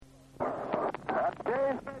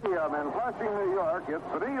Stadium in Flushing, New York. It's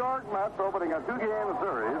the New York Mets opening a 2-game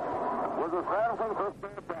series with the San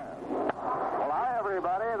Francisco Giants. Well, hi,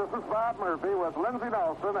 everybody. This is Bob Murphy with Lindsey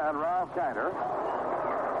Nelson and Ralph Kiner.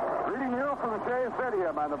 Greeting you from Shea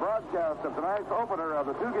Stadium on the broadcast of tonight's opener of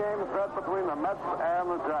the 2-game set between the Mets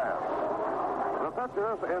and the Giants. The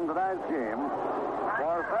pitchers in tonight's game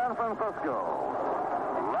for San Francisco.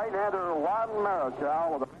 Right-hander Juan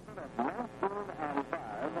Marichal with a record of 19 and 5.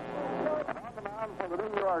 On the mound for the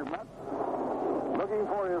New York Mets, looking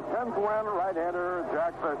for his 10th win, right-hander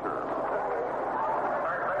Jack Fisher.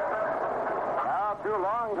 Now, two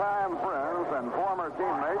longtime friends and former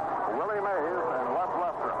teammates, Willie Mays and Les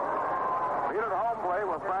Lester. Meet at home plate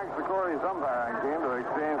with Frank Secori's umpiring team to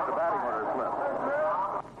exchange the batting order slip.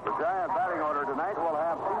 The Giant batting order tonight will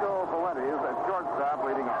have Tito Fuentes at shortstop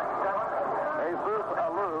leading off. Jesus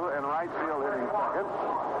Alou in right field hitting second.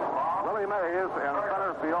 Willie Mays in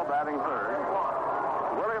center field batting third.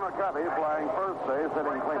 Willie McCovey playing first base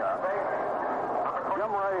hitting cleanup.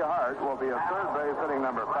 Jim Ray Hart will be at third base hitting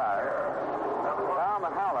number 5. Tom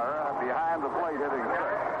Haller behind the plate hitting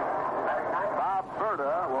sixth. Bob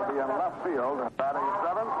Berta will be in left field batting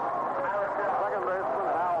seventh. Second baseman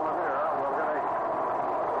Hal Lanier will hit eighth.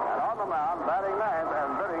 And on the mound batting ninth and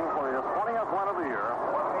bidding for his 20th win of the year,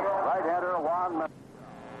 right-hander Juan Marichal.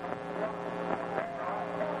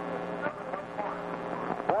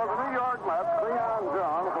 For the New York Mets, Leon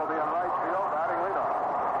Jones will be in right field batting leadoff.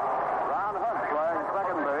 Ron Hunt playing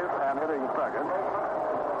second base and hitting second.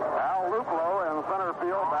 Al Luplo in center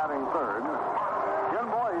field batting third. Jim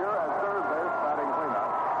Boyer at third base batting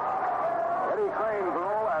cleanup. Eddie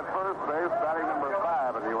Crane-Bull at first base batting number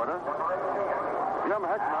 5 in the order. Jim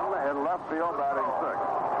Hickman in left field batting sixth.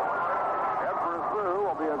 Ed Pursuit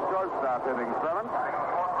will be at shortstop hitting seventh.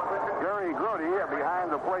 Gary Grody behind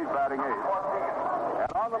the plate batting eighth.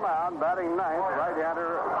 And on the mound batting ninth,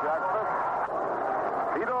 right-hander Jack Fisher.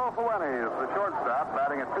 Tito Fuentes, the shortstop,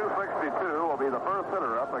 batting at .262, will be the first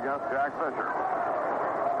hitter up against Jack Fisher.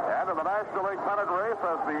 And in the National League pennant race,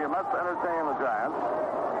 as the Mets entertain the Giants,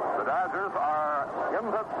 the Dodgers are in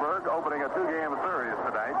Pittsburgh opening a 2-game series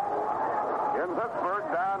tonight. In Pittsburgh,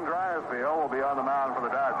 Don Drysdale will be on the mound for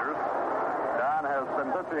the Dodgers. Don has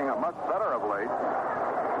been pitching much better of late.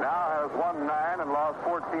 Now has won 9 and lost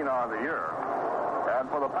 14 on the year. And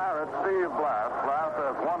for the Pirates, Steve Blass. Blass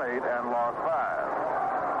has won 8 and lost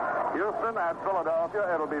 5. Houston at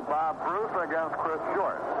Philadelphia, it'll be Bob Bruce against Chris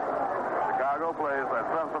Short. Chicago plays at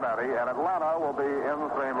Cincinnati, and Atlanta will be in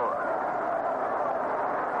St. Louis.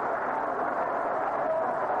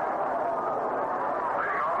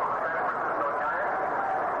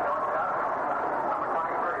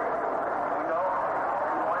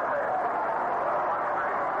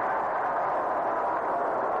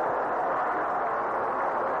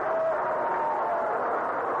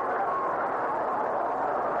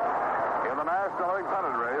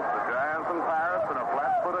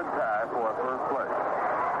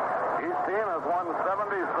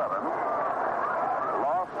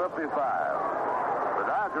 The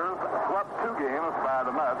Dodgers swept 2 games by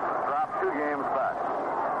the Mets, dropped 2 games back.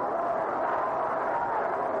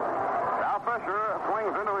 Now Fisher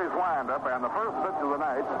swings into his windup, and the first pitch of the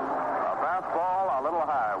night, a fastball a little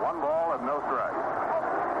high, 1 ball and no strikes.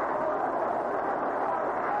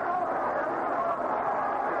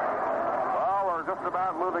 Well, we're just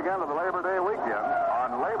about moving into the Labor Day weekend.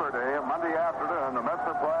 On Labor Day, Monday afternoon, the Mets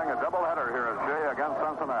are playing a doubleheader here at Shea against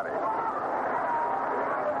Cincinnati.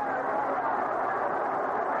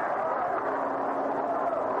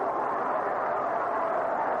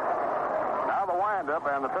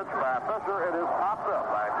 And the pitch by Fisher, it is popped up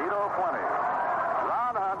by Tito Fuentes.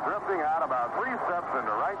 Ron Hunt drifting out about 3 steps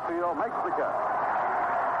into right field, makes the catch.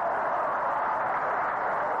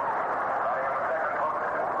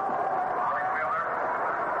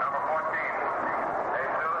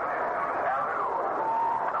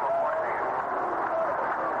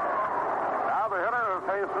 Now the hitter is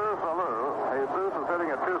Jesus Alou. Jesus is hitting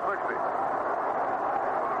at .260.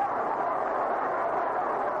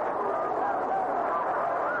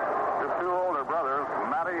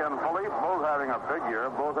 And Philippe both having a big year,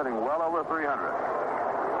 both hitting well over 300.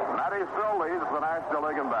 Matty still leads the National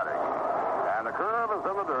League in batting. And the curve is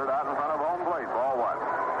in the dirt out in front of home plate, ball 1.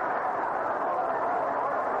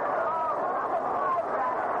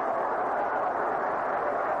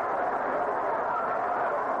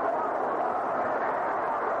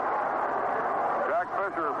 Jack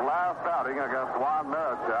Fisher's last outing against Juan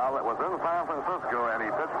Marichal, it was in San Francisco, and he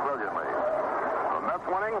pitched brilliantly. The Mets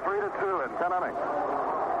winning 3-2 in 10 innings.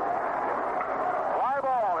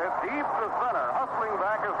 Deep to center, hustling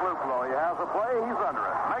back is Luplo. He has a play, he's under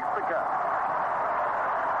it. Makes the catch.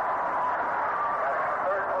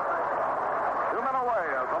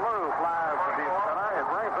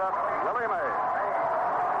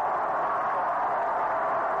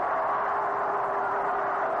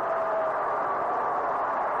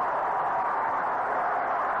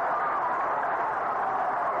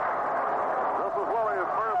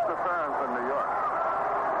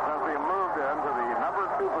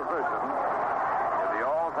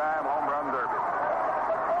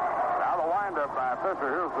 windup by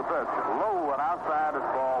Fisher. Here's the pitch. Low and outside. It's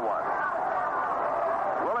ball one.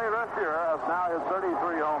 Willie this year has now hit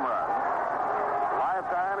 33 home runs.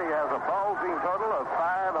 Lifetime, he has a bulging total of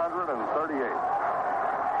 538.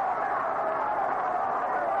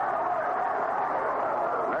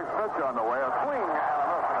 Next pitch on the way. A swing and a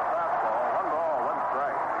miss and a fastball. 1 ball, 1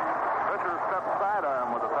 strike. Fisher steps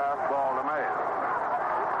sidearm with the fastball to Mays.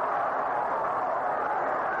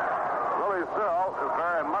 Willie still is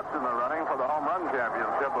very much in the running for the home run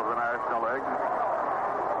championship of the National League.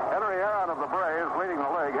 Henry Aaron of the Braves leading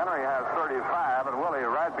the league. Henry has 35, and Willie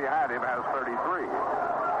right behind him has 33.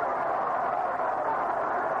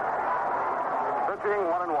 Pitching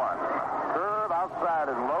 1-1. Curve outside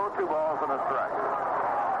and low, 2 balls and a strike.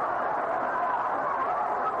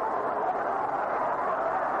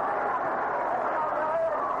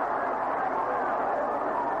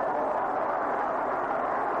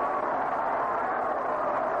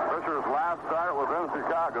 Fisher's last start was in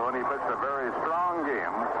Chicago, and he pitched a very strong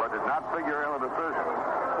game, but did not figure in the decision.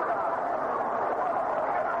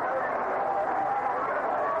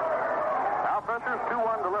 Now Fisher's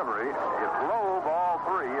 2-1 delivery. It's low, ball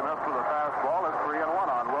 3. He missed with a fastball. It's 3-1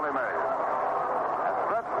 on Willie Mays. And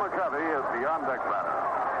Stretch McCovey is the on-deck batter.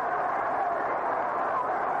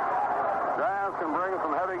 Giants can bring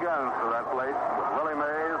some heavy guns to that plate with Willie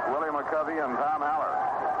Mays, Willie McCovey, and Tom Haller.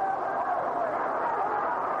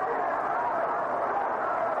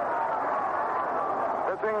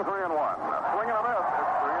 Pitching 3-1. A swing and a miss.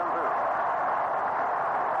 It's 3-2.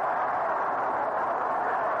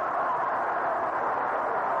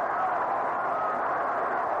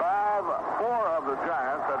 4 of the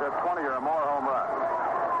Giants have hit 20 or more home runs.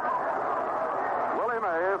 Willie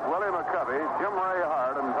Mays, Willie McCovey, Jim Ray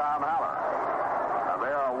Hart, and Tom Haller. Now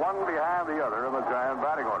they are one behind the other in the Giant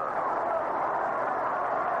batting order.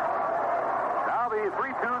 Now the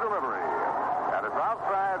 3-2 delivery. And it's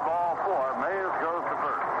outside, ball 4. Mays goes to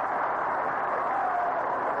first.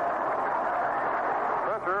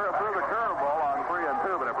 Fisher threw the curveball on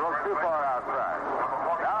 3-2, but it broke too far outside.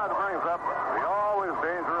 Now it brings up the always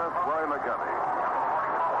dangerous Willie McCovey.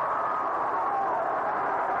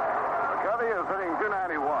 McCovey is hitting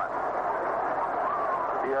 .291.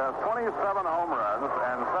 He has 27 home runs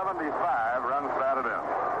and 75 runs batted in.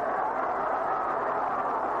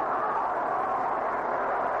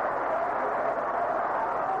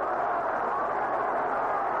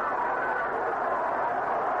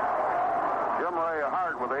 Jim Ray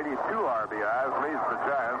Hart with 82 RBIs leads the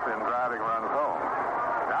Giants in driving runs home.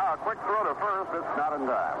 Now a quick throw to first. It's not in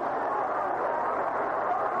time.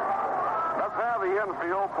 Let's have the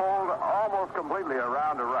infield pulled almost completely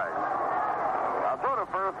around to right. Now throw to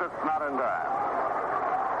first. It's not in time.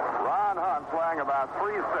 Ron Hunt flying about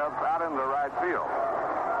 3 steps out into right field.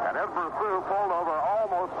 And Ed Pursuit pulled over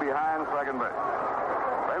almost behind second base.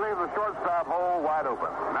 They leave the shortstop hole wide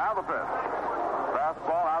open. Now the pitch.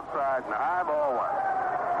 Fastball outside and high, ball 1.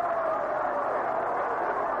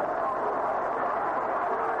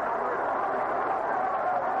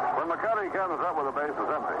 When McCovey comes up with the bases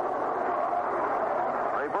empty,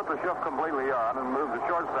 they put the shift completely on and move the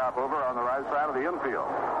shortstop over on the right side of the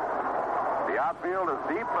infield. The outfield is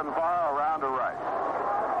deep and far around to right.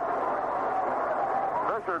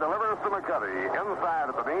 Fisher delivers to McCovey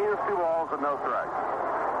inside at the knees, 2 balls and no strikes.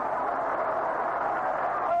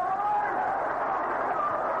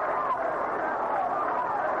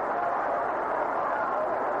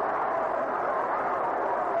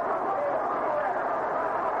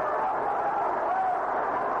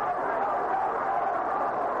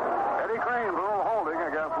 Crane's a little holding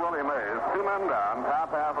against Willie Mays. 2 men down,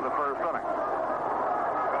 top half of the first inning.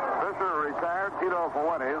 Fisher retired, Tito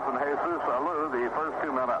Fuentes and Jesus Alou, the first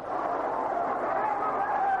 2 men up.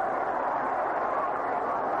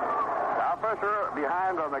 Now Fisher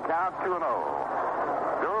behind on the count, 2-0.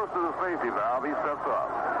 Goes to the safety valve, he steps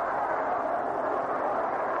off.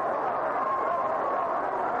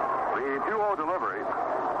 The 2-0 delivery.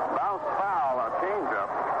 Bounced foul, a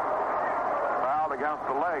changeup. Against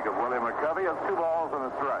the leg of Willie McCovey. It's 2 balls and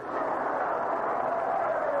a strike.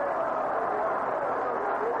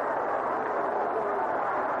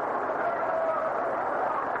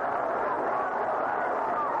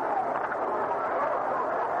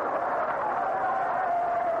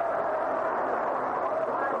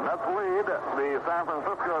 The Mets lead the San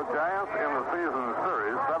Francisco Giants in the season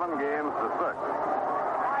series 7-6.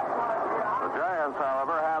 The Giants,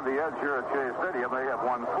 however, have the edge here at Shea Stadium. They have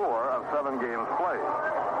won 4 of 7 games played.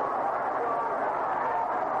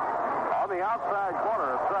 On the outside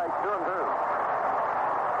corner, a strike, 2-2.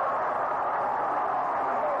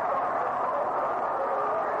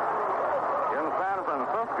 In San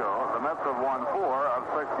Francisco, the Mets have won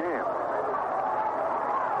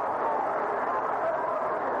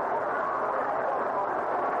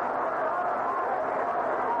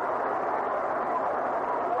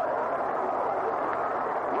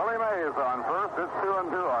first. It's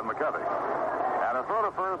 2-2 on McCovey. And a throw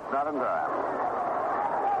to first, not in time.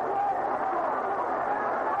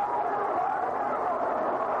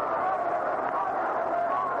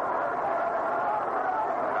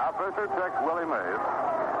 Now Fisher checks Willie Mays.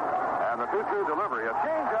 And the 2-2 delivery. A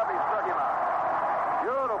changeup, he struck him out.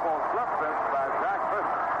 Beautiful slip pitch by Jack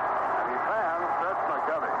Fisher. And he fans Stretch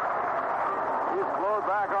McCovey. He slowed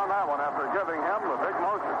back on that one after giving him the big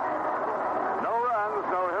motion. No runs,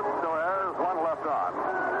 no hits, no errors, one left on.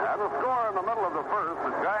 And the score in the middle of the first,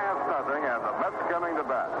 the Giants nothing, and the Mets coming to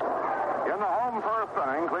bat. In the home first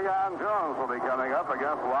inning, Cleon Jones will be coming up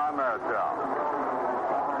against Juan Marichal.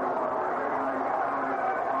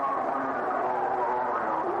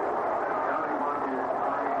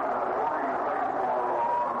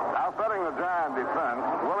 Now setting the Giant defense,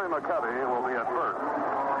 Willie McCovey will be at first.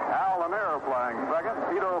 Al Lanier flying second,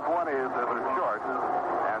 Tito Fuentes is at short,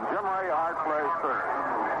 and Jim Ray Hart plays third.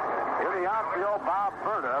 In the outfield, Bob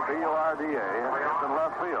Berta, B-U-R-D-A, is in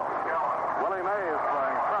left field. Willie Mays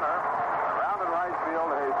playing center. Around in right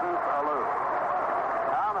field, Jesus Alou.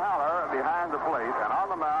 Tom Haller behind the plate, and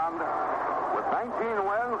on the mound, with 19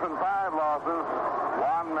 wins and 5 losses,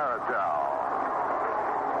 Juan Marichal.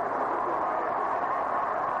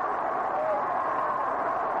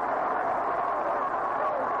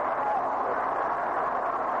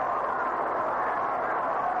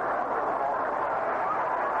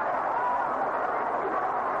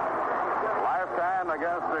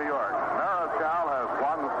 Against New York. Marichal has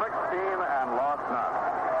won 16 and lost none.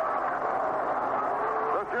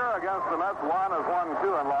 This year against the Mets, Juan has won 2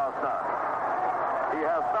 and lost none. He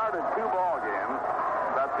has started 2 ball games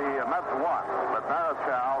that the Mets won, but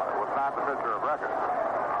Marichal was not the pitcher of record.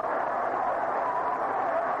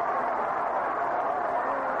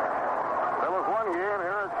 There was one game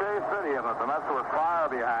here at Shea Stadium that the Mets were far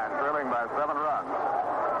behind, trailing by 7 runs.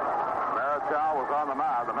 Marichal was on the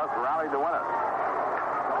mound. The Mets rallied to win it.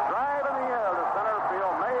 Drive in the air to center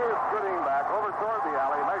field. Mays shooting back over toward the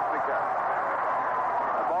alley. Makes the catch.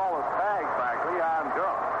 The ball was tagged by Cleon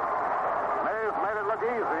Jones. Mays made it look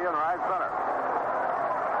easy in right center.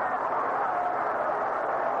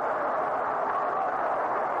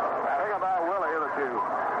 The thing about Willie that you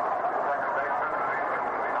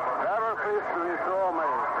never cease to be so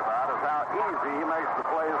amazed about is how easy he makes the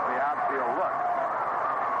plays in the outfield look.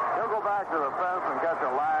 He'll go back to the fence and catch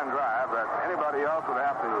a line drive that anybody else would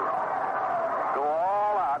have to go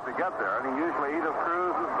all out to get there. And he just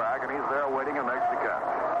cruises back, and he's there waiting and makes the catch.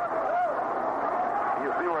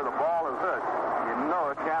 You see where the ball is hit. You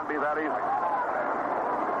know it can't be that easy.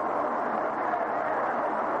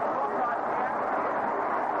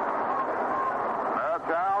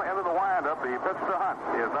 Marichal into the windup. The pitch to Hunt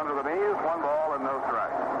is under the knees. 1 ball and no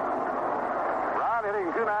strike.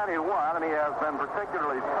 Hitting .291, and he has been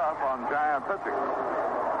particularly tough on Giant pitching.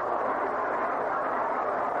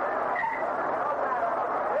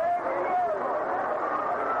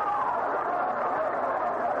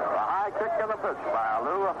 The high kick and the pitch by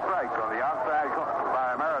Alou, a strike on the outside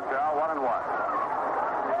by Marichal, 1-1.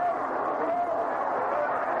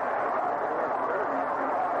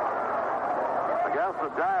 Against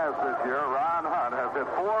the Giants this year, Ron Hunt has hit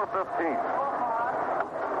 .415.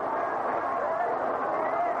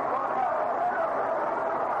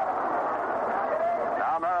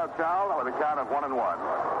 Marichal with a count of 1-1.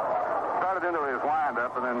 Started into his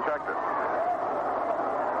windup and then checked it.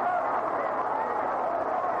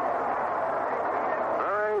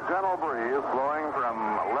 Very gentle breeze blowing from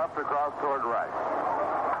left across toward right.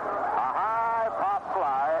 A high pop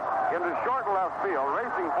fly into short left field,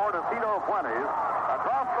 racing for Tito Fuentes.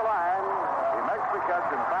 Across the line, he makes the catch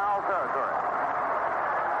in foul territory.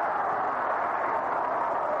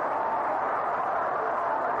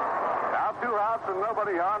 Two outs and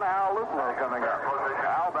nobody on. Al Luplow coming up.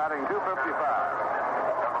 Al batting .255.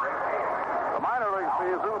 The minor league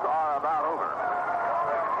seasons are about over.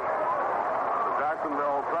 The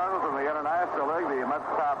Jacksonville Suns in the International League, the Mets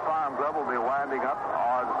Top Farm Club will be winding up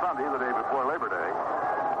on Sunday, the day before Labor Day.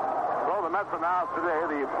 So the Mets announced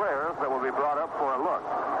today the players that will be brought up for a look.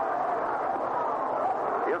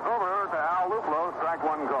 It's over to Al Luplow, strike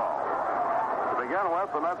 1 call. To begin with,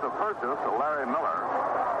 the Mets have purchased Larry Miller.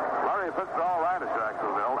 Larry pitched all right at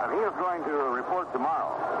Jacksonville, and he is going to report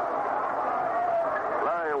tomorrow.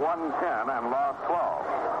 Larry won 10 and lost 12.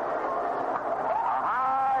 A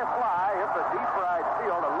high fly hit the deep right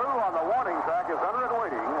field, and Lou on the warning track is under it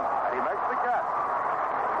waiting, and he makes the catch.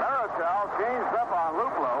 Marichal changed up on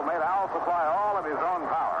Luplow, made Al supply all of his own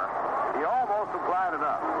power. He almost supplied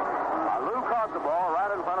enough. Lou caught the ball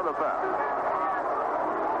right in front of the fence.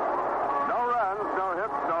 No runs, no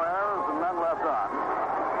hits, no errors, and none left on.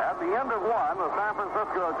 At the end of 1, 1, the San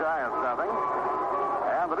Francisco Giants nothing,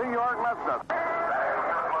 and the New York Mets nothing.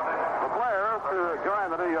 The players who join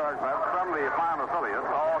the New York Mets from the farm affiliates,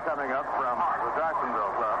 all coming up from the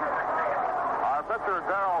Jacksonville club, are pitcher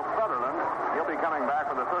Darryl Sutherland. He'll be coming back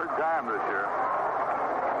for the third time this year.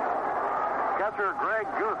 Catcher Greg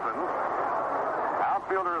Goosen.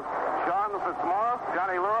 Outfielders Sean Fitzmaurice,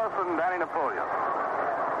 Johnny Lewis, and Danny Napoleon.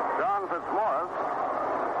 Sean Fitzmaurice,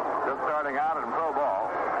 just starting out in pro ball,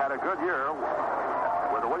 had a good year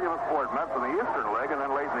with the Williamsport Mets in the Eastern League, and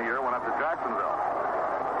then late in the year went up to Jacksonville.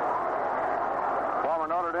 Former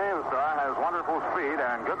Notre Dame star has wonderful speed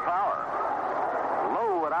and good power.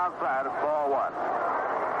 Low and outside is ball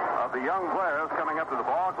 1. Of the young players coming up to the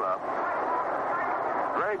ball club,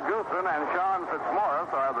 Greg Goosen and Sean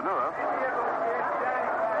Fitzmaurice are the newest.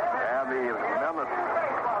 And the men that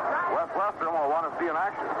Wes Western will want to see in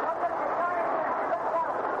action.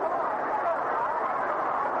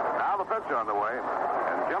 Now the pitch on the way,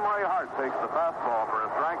 and Jim Ray Hart takes the fastball for a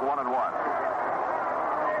strike, 1-1.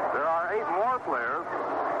 There are 8 more players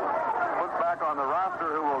put back on the roster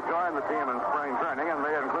who will join the team in spring training, and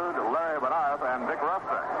they include Larry Benoit and Dick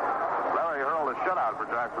Rustek. Larry hurled a shutout for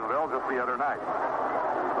Jacksonville just the other night.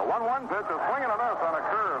 The 1-1 pitch is swinging a miss on a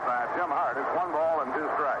curve by Jim Hart. It's 1 ball and 2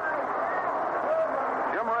 strikes.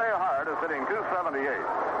 Jim Ray Hart is hitting .278,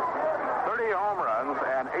 30 home runs,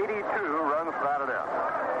 and 82 runs batted in.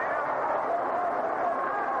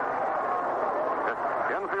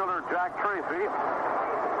 Infielder Jack Tracy,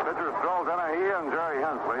 pitchers Bill Dennehy and Jerry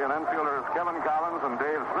Hensley, and infielders Kevin Collins and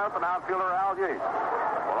Dave Smith, and outfielder Al Yates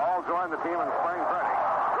will all join the team in spring training.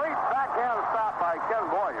 Great backhand stop by Ken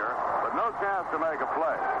Boyer, but no chance to make a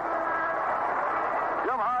play.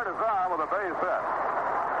 Jim Hart is on with a base hit.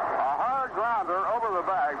 A hard grounder over the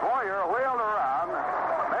bag. Boyer wheeled around,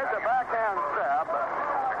 made the backhand step.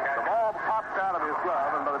 The ball popped out of his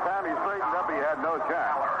glove, and by the time he straightened up, he had no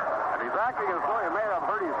chance. And he's acting as though he may have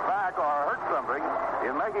hurt his back or hurt something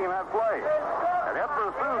in making that play. And Ed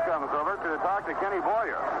Pursuit comes over to talk to Kenny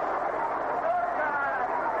Boyer.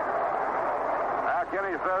 Now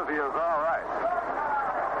Kenny says he is all right.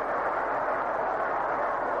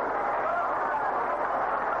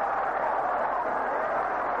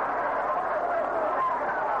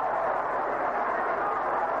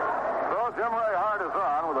 Jim Ray Hart is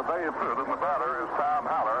on with a base hit, and the batter is Tom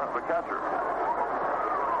Haller, the catcher.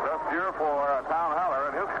 Best year for Tom Haller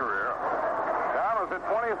in his career. Tom has hit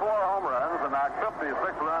 24 home runs and knocked 56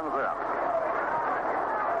 runs in.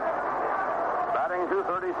 Batting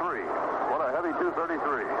 .233. What a heavy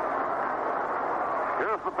 .233.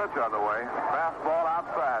 Here's the pitch on the way. Fastball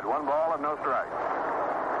outside. 1 ball and no strikes.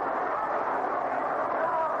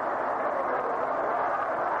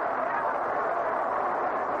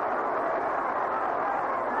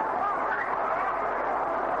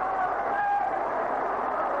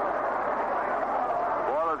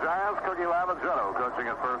 Cookie Lavagetto coaching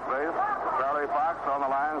at first base. Charlie Fox on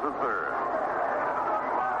the lines at third.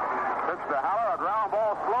 Pitch to Haller. A ground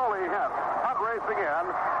ball slowly hit. Hunt racing in.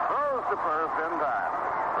 Throws to first in time.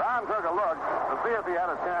 Ron took a look to see if he had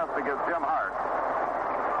a chance to get Jim Hart.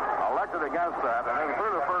 Elected against that, and then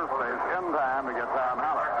through to first base in time to get Tom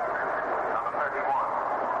Haller. Number 31.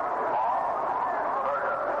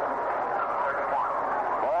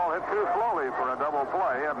 Ball hit too slowly for a double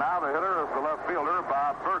play, and now the hitter is the left fielder,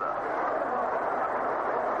 Bob Berta.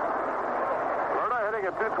 Berta hitting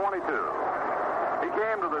at .222. He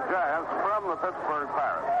came to the Giants from the Pittsburgh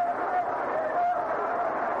Pirates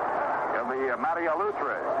in the Matty Alou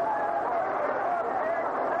trade.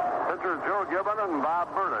 Pitcher Joe Gibbon and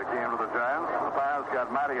Bob Berta came to the Giants. The Pirates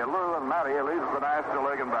got Matty Alou, and Matty leads the National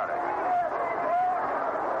League in batting.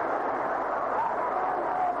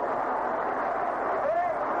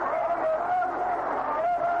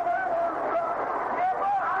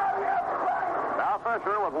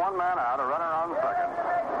 Fisher with 1 man out, a runner on second.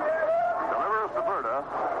 Delivers to Berta.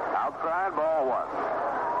 Outside, ball 1.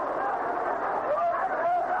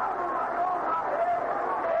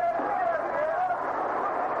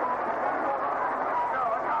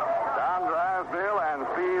 Don Drysdale and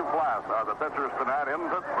Steve Blass are the pitchers tonight in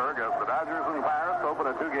Pittsburgh as the Dodgers and Pirates open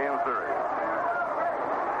a 2-game series.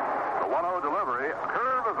 The 1-0 delivery.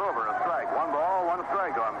 Curve is over. A strike. 1 ball, 1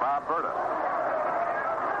 strike on Bob Berta.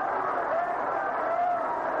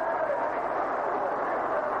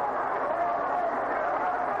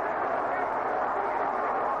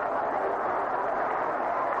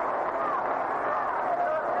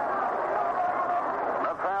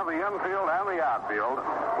 Infield and the outfield,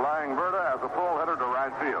 flying Berta as a full hitter to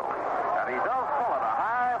right field. And he does pull it. A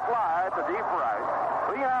high fly to deep right.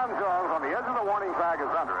 Leon Jones on the edge of the warning flag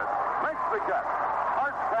is under it. Makes the cut.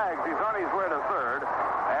 Hart tags. He's on his way.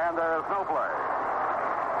 there's no play.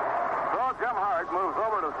 So Jim Hart moves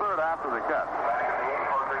over to third after the catch.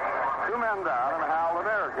 2 men down, and Hal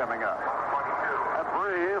Lanier coming up. That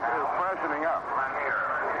breeze is freshening up.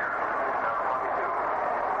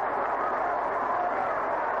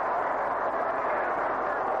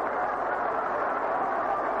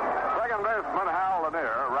 Second baseman Hal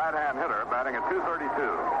Lanier, right-hand hitter, batting at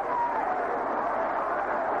 .232.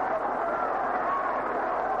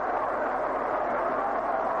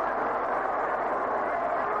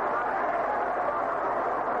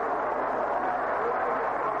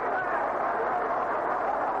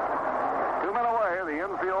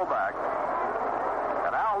 Infield back.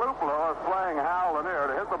 And Al Luplow is playing Hal Lanier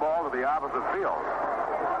to hit the ball to the opposite field.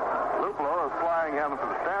 Luplow is flying him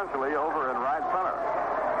substantially over in right center.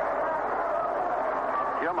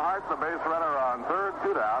 Jim Hart, the base runner on third,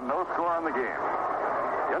 2 down, no score in the game.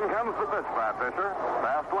 In comes the pitch by Fisher.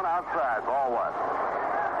 Fast one outside, ball 1.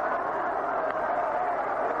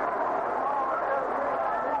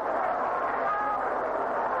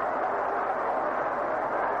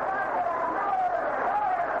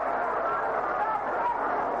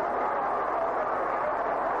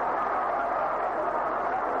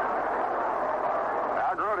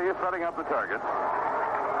 Setting up the target.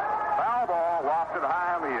 Foul ball wafted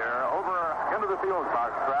high in the air over into the field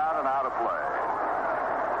box crowd and out of play.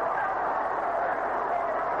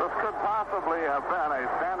 This could possibly have been a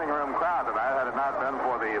standing room crowd tonight had it not been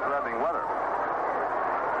for the threatening weather.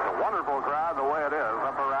 It's a wonderful crowd the way it is,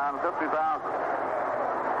 up around 50,000.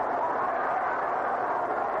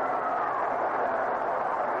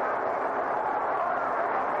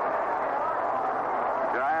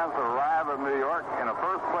 New York in a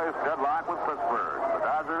first-place deadlock with Pittsburgh. The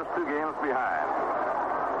Dodgers 2 games behind.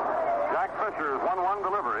 Jack Fisher's 1-1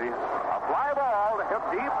 delivery. A fly ball to hit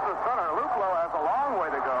deep to center. Luplow has a long way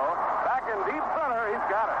to go. Back in deep center, he's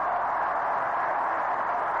got it.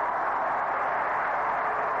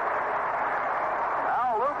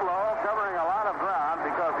 Al Luplow covering a lot of ground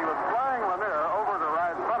because he was flying Lanier over to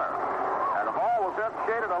right center. And the ball was hit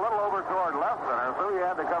shaded a little over toward left center, so he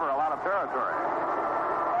had to cover a lot of territory.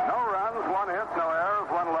 1 hit, no errors,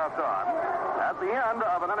 1 left on. At the end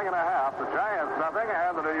of an inning and a half, the Giants nothing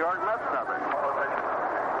and the New York Mets nothing.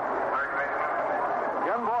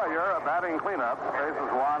 Ken Boyer, a batting cleanup, faces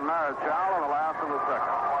Juan Marichal in the last of the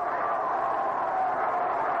second.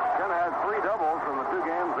 Ken had 3 doubles in the 2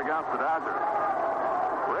 games against the Dodgers.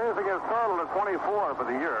 Raising his total to 24 for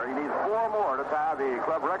the year, he needs 4 more to tie the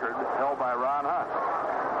club record held by Ron Hunt.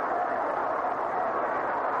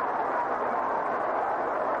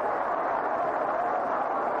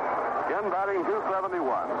 Batting .271,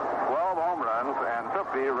 12 home runs, and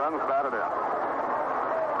 50 runs batted in.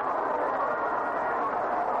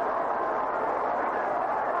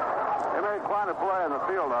 He made quite a play in the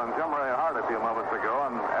field on Jim Ray Hart a few moments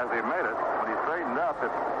ago, and as he made it, when he straightened up,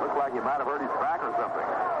 it looked like he might have hurt his back or something.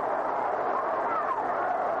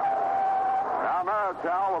 Now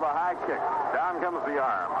Marichal with a high kick. Down comes the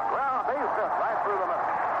arm. Well, base hit right through the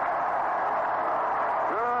middle.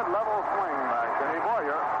 Good level swing by Kenny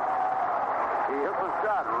Boyer. He hits a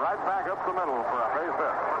shot right back up the middle for a base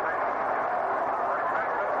hit.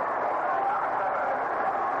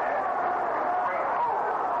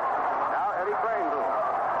 Now Eddie Craneville.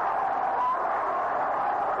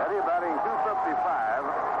 Eddie batting .255,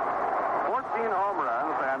 14 home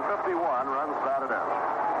runs and 51 runs batted in.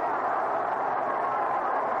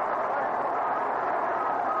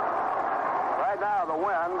 Right now the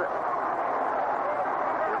wind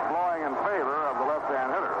is blowing in favor of the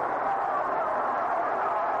left-hand hitter.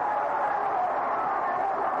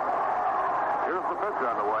 Here's the pitch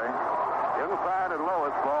underway. Inside and low,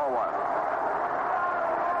 it's ball 1.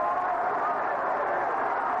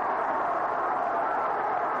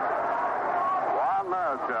 Juan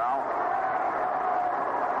Marichal,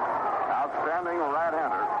 outstanding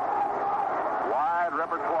right-hander. Wide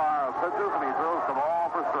repertoire of pitches, and he throws the ball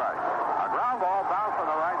for strike. A ground ball bounced on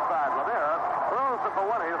the right side. Lanier throws to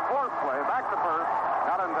Pawinny, force play, back to first,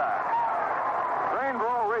 not in time.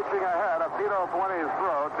 Craneville reaching ahead of Tito Pawinny's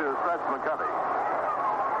throw to Stretch McCovey.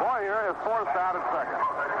 Boyer is forced out at second.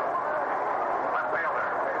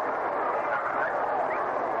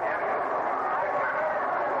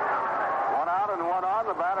 One out and one on.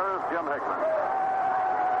 The batter is Jim Hickman.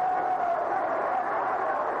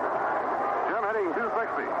 Jim hitting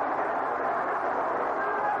 .260.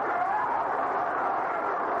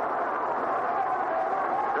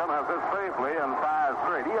 Jim has hit safely in 5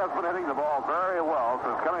 straight. He has been hitting the ball very well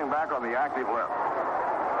since coming back on the active list.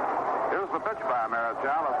 Here's the pitch by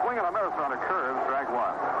Marichal. A swing and a miss on a curve, strike 1.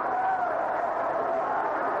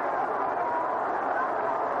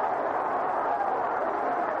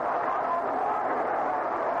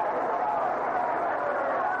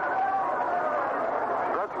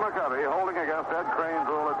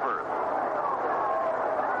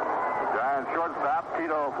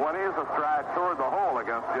 when he's a stride toward the hole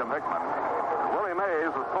against Jim Hickman. Willie Mays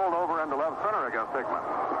was pulled over into left center against Hickman.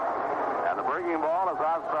 And the breaking ball is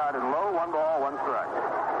outside and low, 1 ball, 1 strike.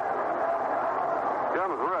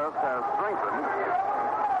 Jim's wrist has strengthened.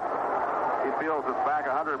 He feels it's back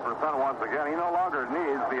 100% once again. He no longer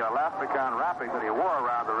needs the Elasticon wrapping that he wore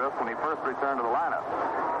around the wrist when he first returned to the lineup.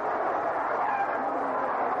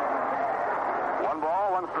 1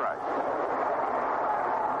 ball, 1 strike.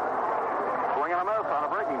 Swing and a miss on a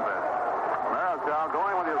breaking pitch. Marichal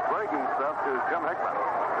going with his breaking stuff to Jim Hickman.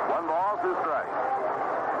 1 ball, 2 strikes.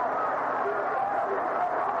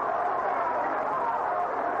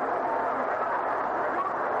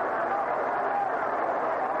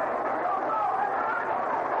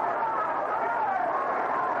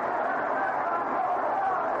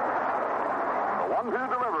 The 1-2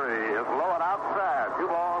 delivery is low and outside. 2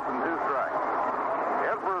 balls and 2 strikes.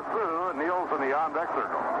 Ed Pursuit kneels in the on-deck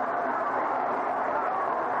circle.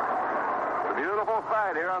 Beautiful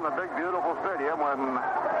sight here in the big, beautiful stadium when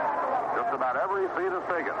just about every seat is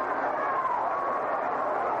taken.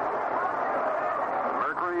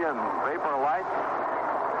 Mercury and vapor light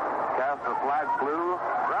cast a flat blue.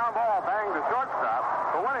 Ground ball banged to shortstop.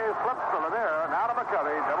 Kawhi slips to Lanier. Now to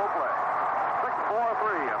McCovey. Double play.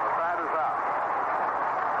 6-4-3 and the side is out.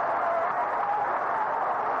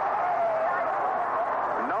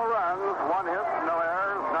 No runs, 1 hit, no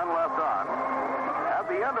errors, none left on. At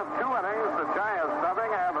the end of 2 innings, the Giants nothing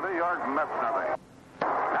and the New York Mets nothing.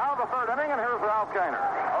 Now the 3rd inning, and here's Ralph Kiner.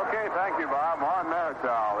 Okay, thank you, Bob. Juan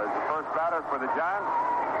Marichal is the first batter for the Giants.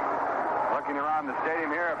 Looking around the stadium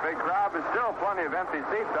here, a big crowd. There's still plenty of empty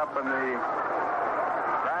seats up in the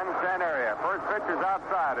grandstand area. First pitcher's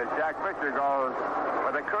outside as Jack Fisher goes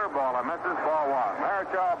with a curveball and misses ball 1.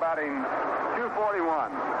 Marichal batting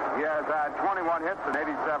 .241. He has had 21 hits and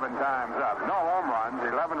 87 times up. No home runs,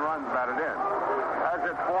 11 runs batted in. Has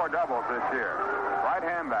hit 4 doubles this year.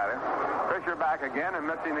 Right-hand batter. Fisher back again and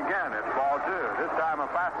missing again. It's ball 2. This time a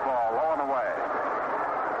fastball low and away.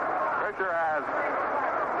 Fisher has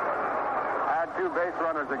had 2 base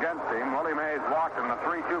runners against him. Willie Mays walked in the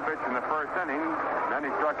 3-2 pitch in the first inning. Then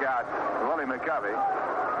he struck out Willie McCovey.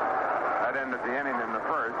 That ended the inning in the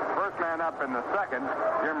first. First man up in the second,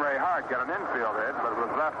 Jim Ray Hart got an infield hit, but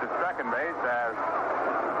was left at second base as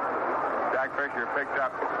Jack Fisher picked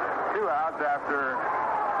up 2 outs after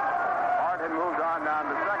Hart had moved on down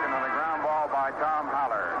to second on a ground ball by Tom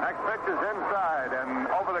Haller. Next pitch is inside and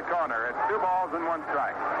over the corner. It's 2 balls and 1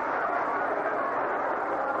 strike.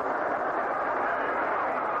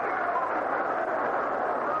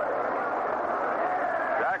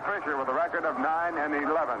 Fisher with a record of 9 and 11.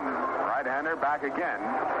 Right-hander back again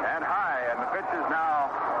and high, and the pitch is now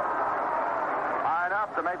high enough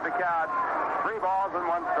to make the count 3 balls and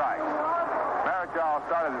 1 strike. Marichal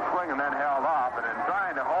started to swing and then held off, and in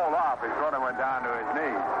trying to hold off, he sort of went down to his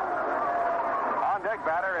knees. On deck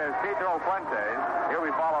batter is Tito Fuentes. He'll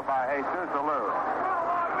be followed by Jesus Alou.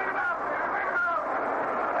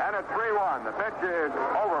 And at 3-1, the pitch is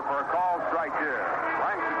over for a called strike 2.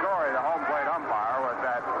 Frank Satori, the home plate umpire, with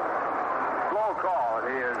that slow call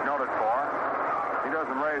that he is noted for. He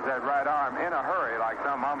doesn't raise that right arm in a hurry like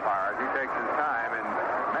some umpires. He takes his time in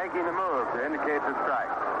making a move to indicate the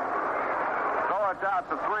strike. So it's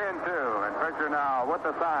out to 3-2, and Fisher now with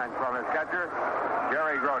the signs from his catcher,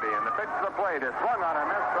 Jerry Grody. And the pitch to the plate is swung on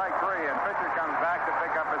and missed, strike 3, and Fisher comes back to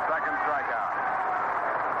pick up his second strikeout.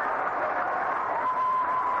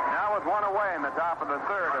 With 1 away in the top of the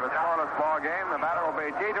 3rd of a scoreless ball game, the batter will be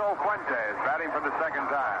Tito Fuentes, batting for the 2nd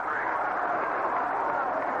time.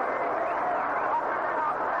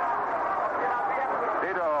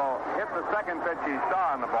 Tito hit the second pitch he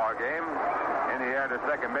saw in the ball game in the air to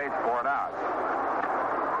second base for an out.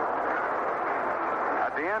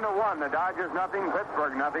 At the end of 1, the Dodgers nothing,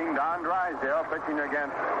 Pittsburgh nothing. Don Drysdale pitching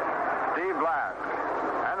against Steve Blass.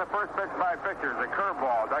 And the first pitch by Fisher is a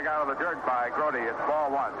curveball dug out of the dirt by Grody. It's ball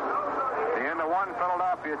 1. The end of 1,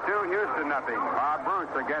 Philadelphia 2, Houston nothing. Bob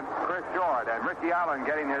Bruce against Chris Short, and Ricky Allen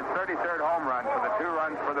getting his 33rd home run for the 2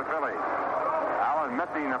 runs for the Phillies. Allen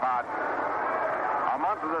missing about a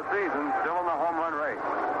month of the season, still in the home run race.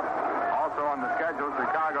 Also on the schedule,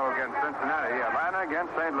 Chicago against Cincinnati, Atlanta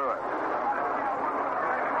against St. Louis.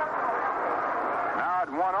 Now at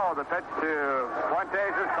 1-0, the pitch to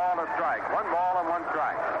Fuentes is called a strike. 1 ball and 1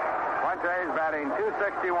 strike. Fuentes batting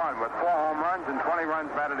 .261 with 4 home runs and 20 runs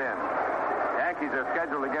batted in. Yankees are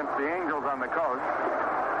scheduled against the Angels on the coast.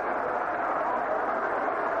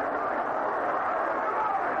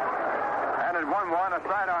 And at 1-1, a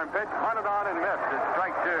sidearm pitch, hunted on and missed. It's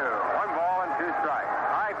strike 2. 1 ball and 2 strikes.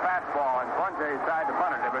 High fastball, and Fuentes tried to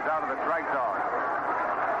bunt it. It was out of the strike zone.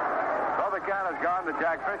 So the count has gone to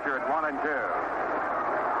Jack Fisher. Fisher at 1-2.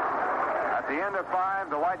 At the end of 5,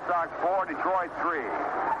 the White Sox 4, Detroit 3.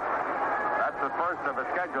 That's the first of a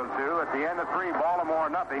scheduled 2. At the end of 3, Baltimore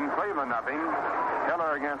nothing, Cleveland nothing.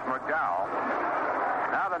 Killer against McDowell.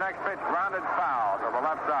 Now the next pitch grounded foul to the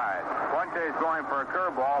left side. Fuentes going for a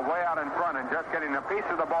curveball way out in front and just getting a piece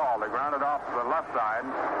of the ball. They grounded off to the left side.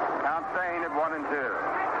 Count staying at 1-2.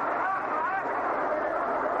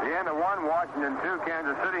 The end of 1, Washington 2,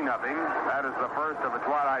 Kansas City nothing. That is the first of a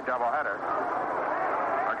twilight doubleheader.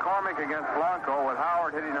 McCormick against Blanco with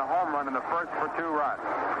Howard hitting a home run in the first for 2 runs.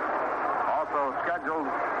 Also scheduled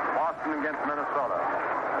Boston against Minnesota.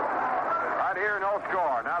 Right here, no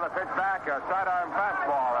score. Now the pitch back, a sidearm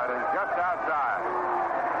fastball that is just outside.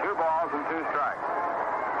 2 balls and 2 strikes.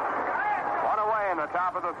 1 away in the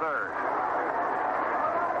top of the 3rd.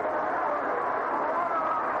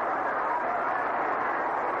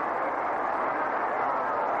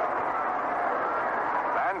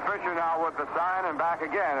 Fisher now with the sign and back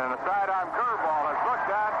again. And a sidearm curveball is looked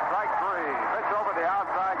at. Strike 3. Pitch over the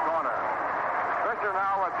outside corner. Fisher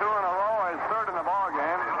now with 2 in a row, his 3rd in the ball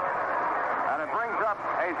game. And it brings up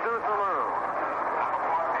Jesus Alou.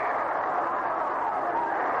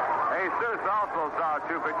 Jesus also saw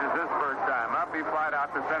 2 pitches this first time. Up he flied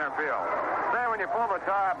out to center field. Say when you pull the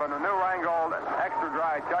top on the new Rheingold extra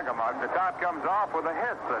dry Chug-A-Mug, the top comes off with a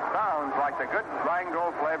hiss that sounds like the good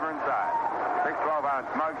Rheingold flavor inside. 6 12-ounce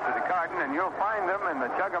mugs to the carton, and you'll find them in the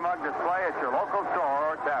Chug-A-Mug display at your local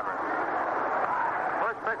store or tavern.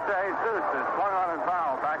 First pitch to Jesus is swung on and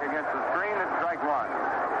foul back against the screen at strike 1.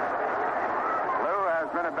 Lou has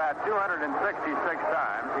been about 266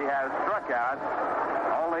 times. He has struck out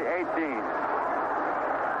only 18.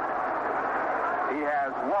 He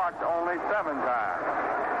has walked only 7 times.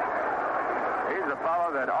 He's a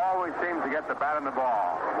fellow that always seems to get the bat in the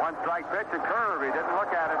ball. 1 strike pitch, a curve. He didn't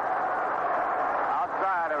look at it.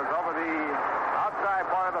 It was over the outside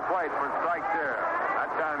part of the plate for strike 2. That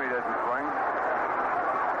time he didn't swing.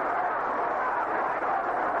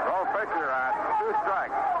 So Fisher at 2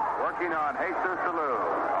 strikes, working on Jesus Alou.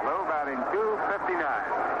 Alou batting .259.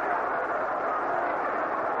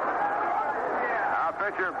 Now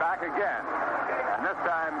Fisher back again, and this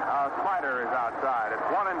time a slider is outside. It's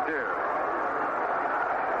 1-2.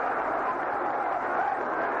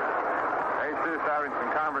 Having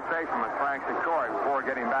some conversation with Frank Secori before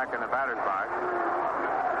getting back in the batter's box.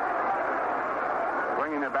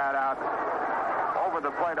 Bringing the bat out over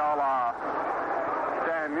the plate a la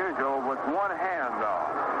Stan Musial with 1 hand, though.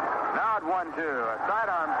 Now at 1-2. A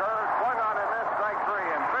sidearm curve, swung on and missed, strike 3,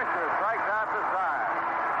 and Fisher strikes out the side.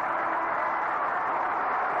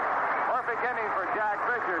 Perfect inning for Jack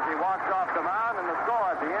Fisher as he walks off the mound, and the score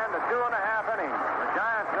at the end of 2.5 innings. The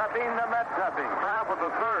Giants nothing, the Mets nothing. Half of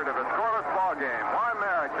the 3rd of a scoreless ball game. Juan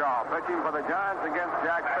Marichal pitching for the Giants against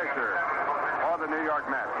Jack Fisher for the New York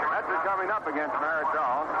Mets. Mets are coming up against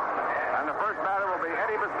Marichal, and the first batter will be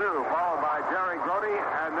Eddie Basu, followed by Jerry Grote,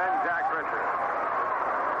 and then Jack Fisher.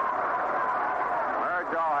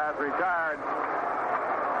 Marichal has retired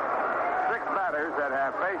 6 batters that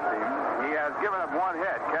have faced him. He has given up 1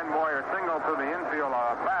 hit. Ken Boyer singled to the infield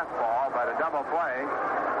on a fastball, but a double play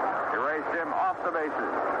erased him off the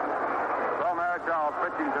bases. So Marichal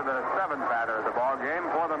pitching to the 7th batter of the ball game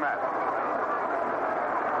for the Mets.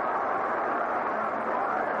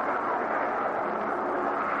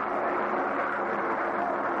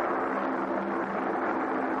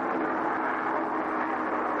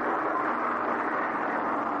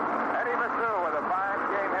 Eddie Basu with a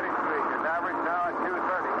 5-game hitting streak. His average now at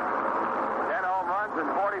 .230. 10 home runs and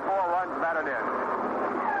 44 runs batted in.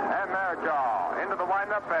 And Marichal into the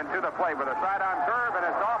windup and to the plate with a sidearm curve, and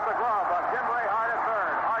it's off the glove of Jim Rayhart at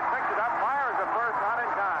 3rd. Hart picks it up, fires at first, not in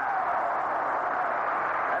time.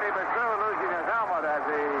 Eddie Basu losing his helmet as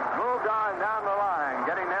he moved on down the line,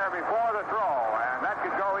 getting there before the throw, and that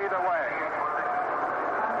could go either way.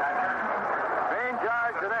 Being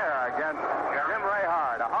charged there against Jim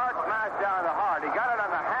Rayhart. A hard smash down to Hart. He got it on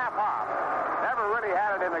the half hop. Never really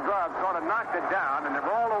had it in the glove, sort of knocked it down, and it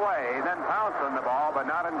rolled away, then pounced on the ball, but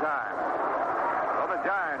not in time. So the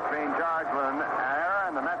Giants being charged with an error,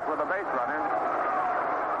 and the Mets with a base runner.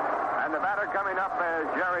 And the batter coming up is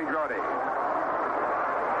Jerry Grote.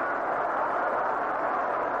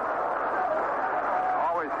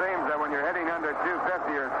 Always seems that when you're hitting under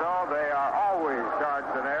 250 or so, they are always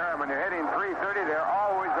charged an error, and when you're hitting 330, they're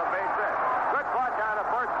always a base hit. Good plot down the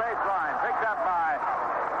first base line, picked up by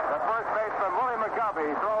the first baseman, Willie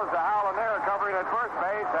McCovey. Throws to Howland there, covering at first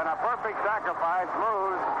base, and a perfect sacrifice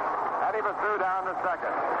moves Eddie Basu down to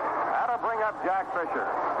 2nd. That'll bring up Jack Fisher.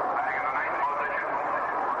 Batting in the 9th position,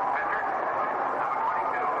 pitcher, number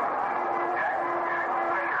 22, Jack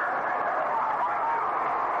Fisher.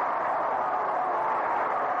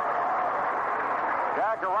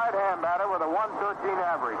 with a 113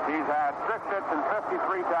 average. He's had 6 hits and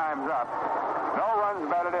 53 times up. No runs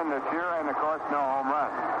batted in this year, and, of course, no home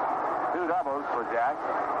runs. 2 doubles for Jack.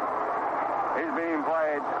 He's being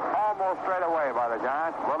played almost straight away by the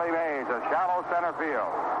Giants. Willie Mays, a shallow center field.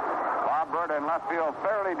 Bob Burt in left field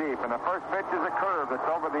fairly deep, and the first pitch is a curve that's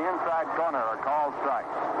over the inside corner, a called strike.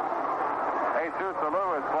 Jesus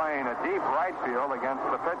Alou is playing a deep right field against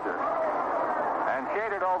the pitcher and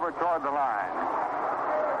shaded over toward the line.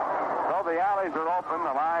 So the alleys are open,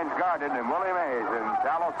 the line's guarded, and Willie Mays in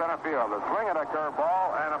shallow center field. A swing at a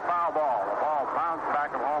curveball and a foul ball. The ball bounced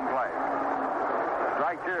back of home plate.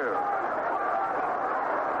 Strike 2.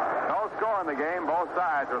 No score in the game, both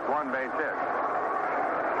sides with 1 base hit.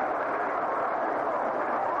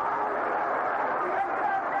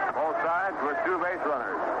 Both sides with 2 base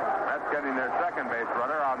runners. That's getting their second base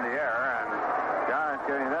runner on the air, and Giants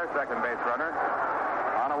getting their second base runner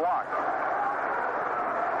on a walk.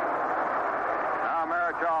 Now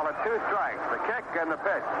Marichal at 2 strikes. The kick and the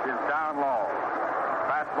pitch is down low.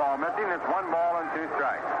 Fastball missing. It's 1 ball and 2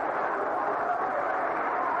 strikes.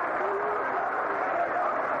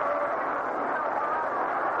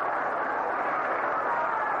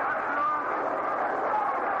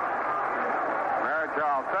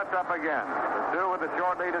 Marichal sets up again. The 2 with the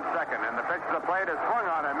short lead at second, and the pitch to the plate is swung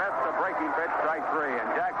on and missed. A breaking pitch, strike 3, and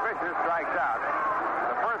Jack Fisher strikes out.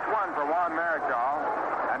 The first one for Juan Marichal.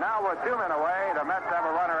 And now with 2 men away, the Mets have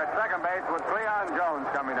a runner at second base with Cleon Jones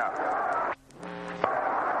coming up.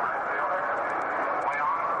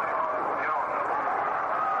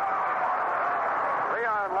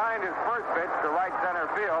 Cleon lined his first pitch to right center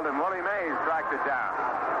field, and Willie Mays tracked it down.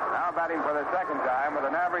 Now batting for the second time with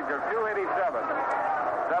an average of 287.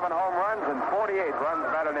 7 home runs and 48 runs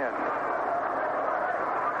batted in.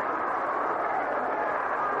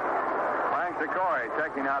 Frank Secory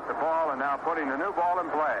checking out the ball and now putting the new ball in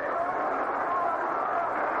play.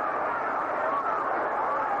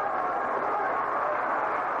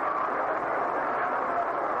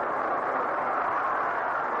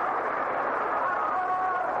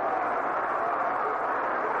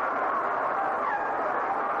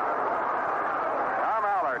 Tom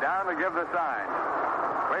Aller down to give the sign.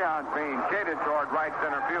 Leon's being shaded toward right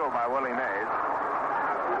center field by Willie Mays.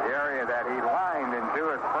 The area that he lined into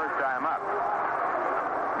his first time up.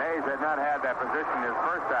 Mays had not had that position his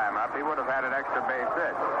first time up. He would have had an extra base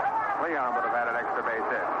hit. Leon would have had an extra base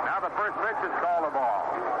hit. Now the first pitch is called a ball.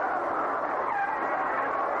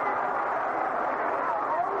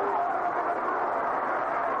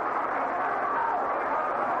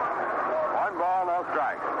 One ball, no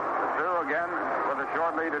strikes. Through again with a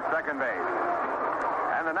short lead at second base.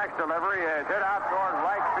 And the next delivery is hit out toward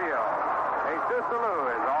right field. Jesus Alou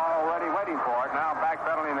is already waiting for it. Now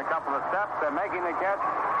backpedaling a couple of steps and making the catch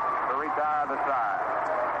to retire the side.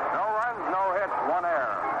 No runs, no hits, 1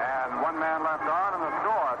 error. And 1 man left on, and the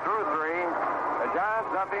score through 3. The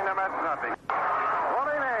Giants nothing, the Mets nothing.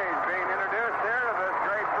 Willie Mays being introduced here to this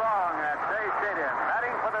great throng at Shea Stadium.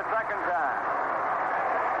 Batting for the second time.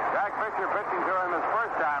 Jack Fisher pitching to him his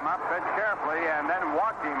first time up, pitched carefully, and then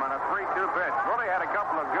walked him on a 3-2 pitch. Willie had a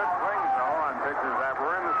couple of good swings, though, on pitches that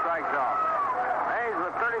were in the strike zone. Mays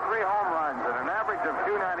with 33 home runs and an average of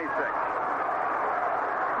 296.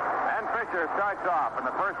 And Fisher starts off, and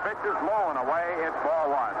the first pitch is low and away. It's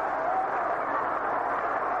ball 1.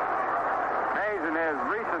 Mays, in his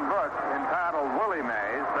recent book entitled Willie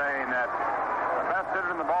Mays, saying that the best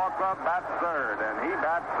hitter in the ball club bats third, and he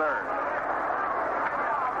bats third.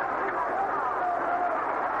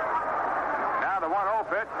 The 1-0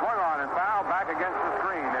 pitch swung on and fouled back against the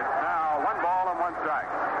screen. It's now 1 ball and 1 strike.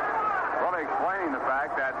 Really explaining the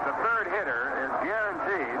fact that the third hitter is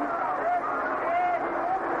guaranteed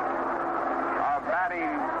of batting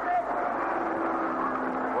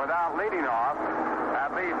without leading off at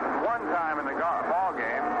least 1 time in the ball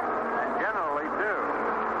game, and generally 2.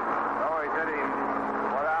 So he's hitting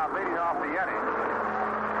without leading off the inning.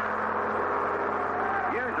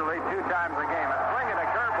 Usually 2 times a game. A swing at a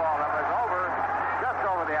curveball that was over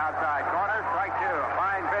the outside corner. Strike 2. A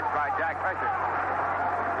fine pitch by Jack Fisher.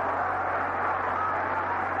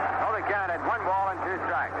 So they counted 1 ball and 2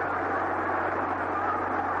 strikes.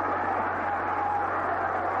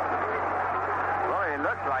 Well, he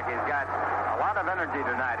looks like he's got a lot of energy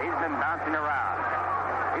tonight. He's been bouncing around.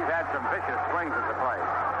 He's had some vicious swings at the plate.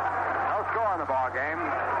 No score in the ball game.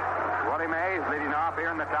 Willie Mays leading off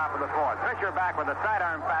here in the top of the 4th. Fisher back with a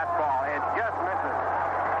sidearm fastball. It just misses.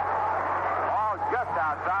 Just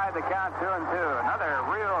outside the count, 2-2. Another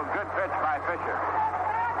real good pitch by Fisher.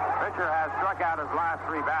 Fisher has struck out his last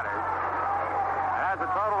 3 batters and has a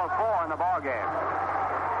total of 4 in the ball game.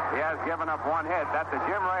 He has given up 1 hit. That's to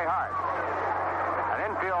Jim Ray Hart.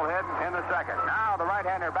 infield hit in the second. Now the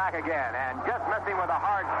right-hander back again, and just missing with a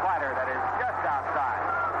hard slider that is just outside.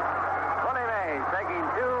 Willie Mays taking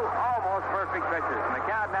two almost perfect pitches. And the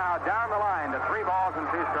count now down the line to 3 balls and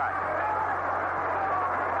 2 strikes.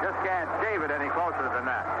 Just can't shave it any closer than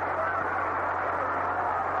that.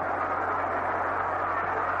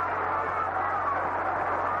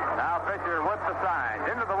 Now Fisher with the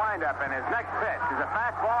signs into the windup, and his next pitch is a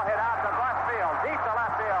fastball hit out to left field, deep to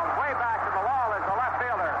left field, way back to the wall is the left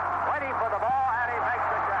fielder, waiting for the ball, and he makes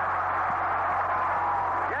the catch.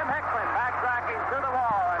 Jim Hickman backtracking to the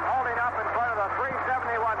wall and holding up in front of the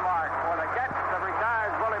 371 mark for the catch that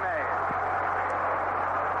retires Willie Mays.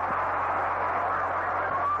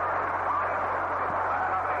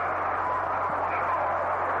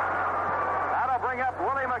 That'll bring up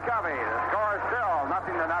Willie McCovey. The score is still 0-0.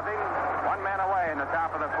 1 man away in the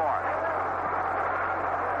top of the fourth.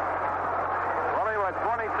 Willie with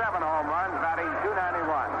 27 home runs, batting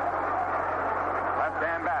 .291.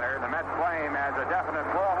 Left-hand batter, the Mets play him as a definite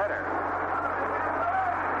pull hitter.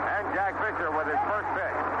 And Jack Fisher with his first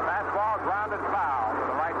pitch. Fastball grounded foul to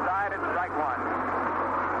the right side at strike one.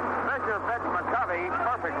 Fisher pitched McCovey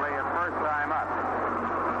perfectly his first time up.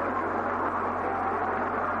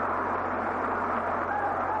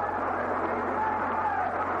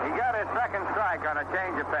 Second strike on a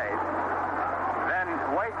change of pace, then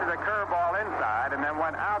wasted a curveball inside and then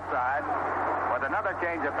went outside with another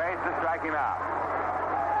change of pace to strike him out.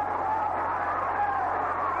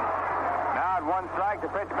 Now at 1 strike, the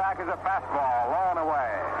pitch back is a fastball, low and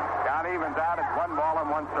away. Count evens out at 1 ball and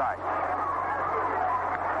 1 strike.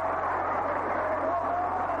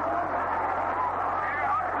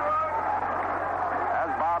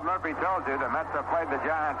 Murphy told you the Mets have played the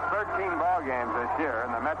Giants 13 ball games this year, and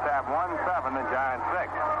the Mets have won 7, the Giants 6.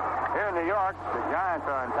 Here in New York, the Giants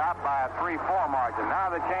are on top by a 3-4 margin. Now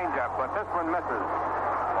the changeup, but this one misses.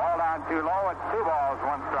 Ball down too low. It's 2 balls,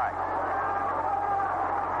 1 strike.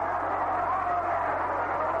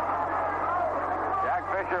 Jack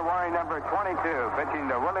Fisher wearing number 22, pitching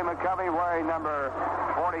to Willie McCovey wearing number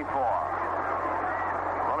 44.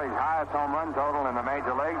 Willie's highest home run total in the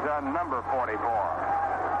major leagues on number 44.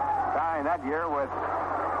 Tying that year with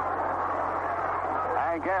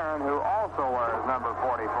Hank Aaron, who also wears number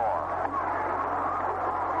 44.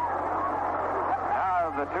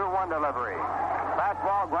 Now the 2-1 delivery.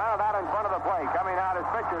 Fastball ground out in front of the plate. Coming out is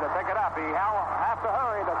Fisher to pick it up. He has to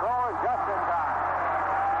hurry. The throw is just in time.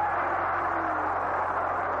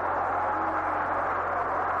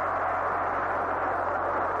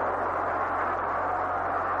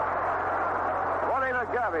 Willie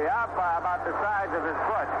McCovey out by about the size of his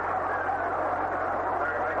foot.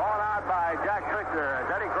 By Jack Fisher as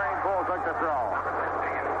Eddie Kranepool took the throw.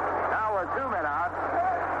 Now with 2 men out,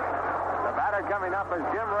 the batter coming up is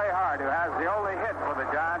Jim Ray Hart, who has the only hit for the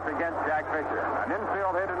Giants against Jack Fisher. An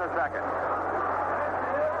infield hit in the second.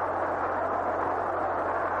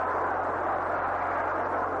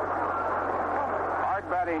 Hart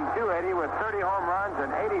batting .280 with 30 home runs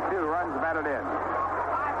and 82 runs batted in.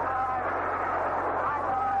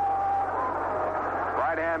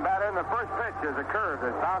 Right-hand batter, and the first pitch is a curve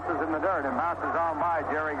that bounces in the dirt and bounces on by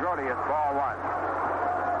Jerry Grote. It's ball 1.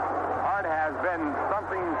 Hart has been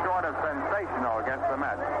something short of sensational against the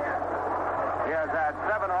Mets. He has had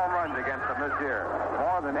 7 home runs against them this year,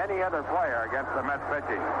 more than any other player against the Mets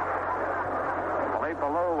pitching. Philippe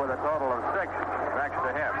Alou with a total of 6 next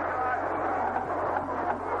to him.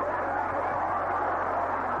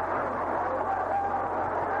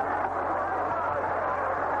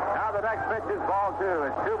 The next pitch is ball 2.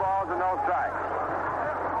 It's 2 balls and no strikes.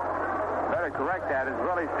 Better correct that as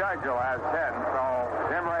Willie Stargell has 10. So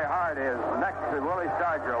Jim Ray Hart is next to Willie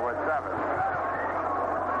Stargell with 7.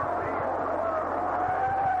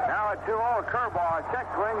 Now a 2-0 curveball. Check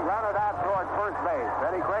swing, grounded out towards first base.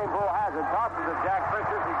 Eddie Kranepool has it. Tosses to Jack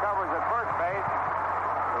Fisher. He covers at first base.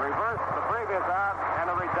 To reverse the previous out and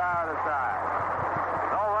to retire the side.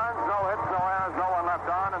 No runs, no hits, no errors, no one left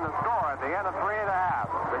on, and the score at the end of 3 1/2.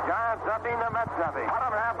 The Giants nothing, the Mets nothing.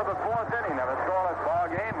 Bottom half of the 4th inning of a scoreless ball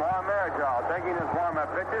game. Juan Marichal taking his warm-up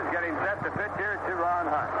pitches, getting set to pitch here to Ron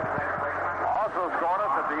Hunt. Also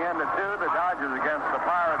scoreless at the end of 2, the Dodgers against the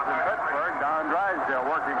Pirates in Pittsburgh. Don Drysdale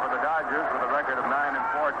working for the Dodgers with a record of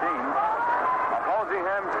 9-14. Opposing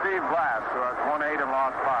him, Steve Glass, who has won 8 and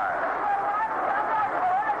lost 5.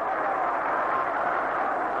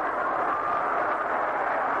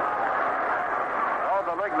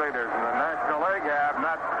 The league leaders in the National League have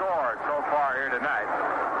not scored so far here tonight.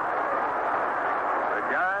 The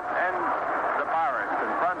Giants and the Pirates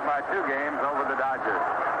in front by 2 games over the Dodgers.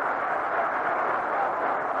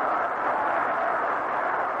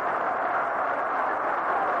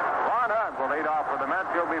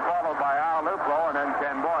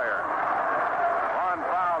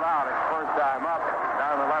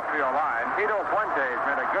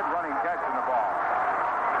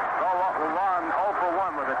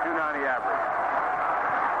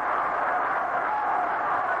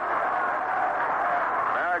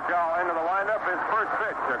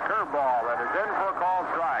 a curveball that is in for a called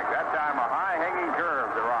strike. That time a high-hanging curve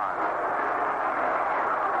to Ron.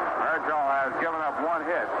 Marichal has given up one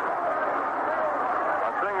hit.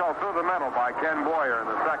 A single through the middle by Ken Boyer in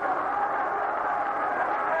the second.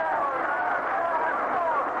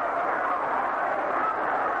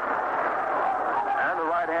 And the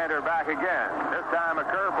right-hander back again. This time a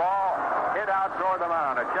curveball hit out toward the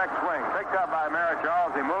mound. A check swing picked up by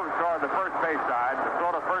Marichal as he moves toward the first base side. The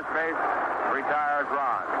throw to first base retires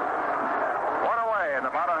Ron. One away in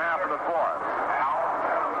the bottom half of the fourth.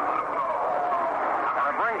 And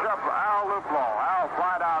it brings up Al Luplow. Al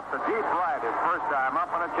flied out to deep right his first time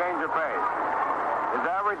up on a change of pace. His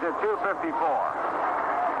average is 254.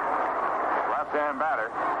 Left-hand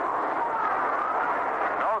batter.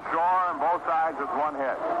 No score on both sides with one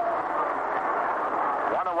hit.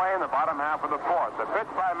 One away in the bottom half of the fourth. The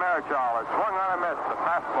pitch by Marichal is swung on a miss. The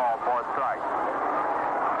fastball for a strike.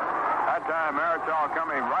 That time, Marichal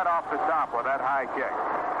coming right off the top with that high kick.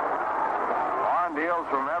 Vaughn deals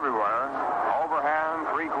from everywhere.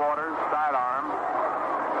 Overhand, three-quarters, sidearm.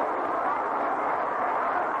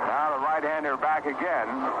 Now the right-hander back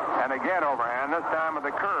again. And again overhand, this time with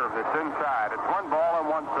the curve that's inside. It's 1 ball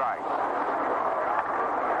and 1 strike.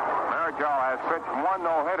 Marichal has pitched 1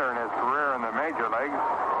 no-hitter in his career in the major leagues.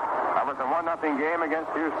 That was a 1-0 game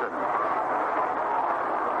against Houston.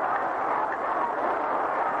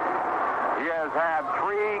 He has had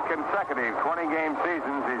 3 consecutive 20-game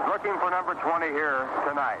seasons. He's looking for number 20 here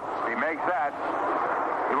tonight. If he makes that,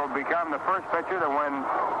 he will become the first pitcher to win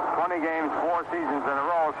 20 games 4 seasons in a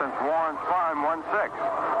row since Warren Spahn won 6.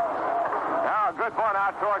 Now a good bunt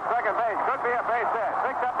out towards second base. Could be a base hit.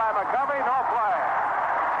 Picked up by McCovey. No play.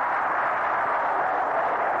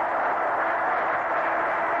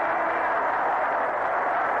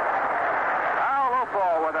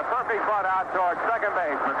 With a perfect bunt out towards second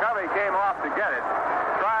base. McCovey came off to get it.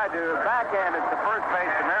 Tried to backhand it to first base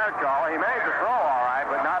to Marichal. He made the throw all right,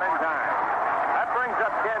 but not in time. That brings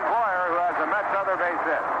up Ken Boyer, who has the Mets' other base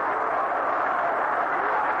hit.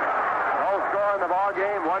 No score in the ball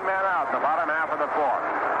game. 1 man out in the bottom half of the fourth.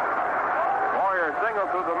 Boyer singled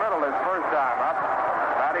through the middle his first time up,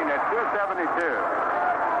 batting at .272.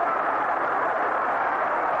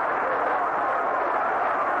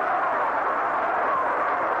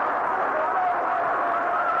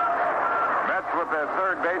 With the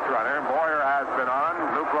third base runner, Boyer has been on,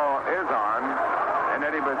 Luplow is on, and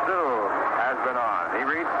Eddie Basu has been on. He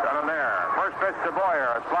reached on an error. First pitch to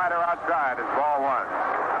Boyer, a slider outside, it's ball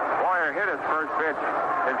 1. Boyer hit his first pitch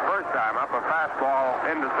his first time up, a fastball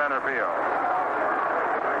into center field.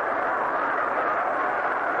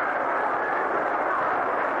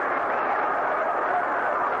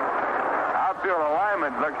 Outfield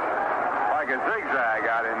alignment looks like a zigzag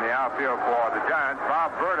out in the outfield for the Giants. Bob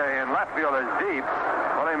Verde in left field is deep.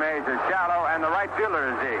 Willie Mays is shallow, and the right fielder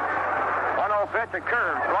is deep. 1-0 pitch, a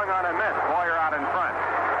curve, swung on and missed. Boyer out in front.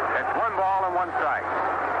 It's 1 ball and 1 strike.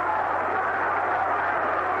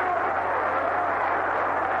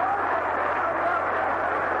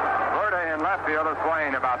 Verde in left field is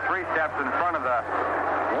playing about 3 steps in front of the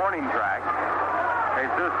warning track.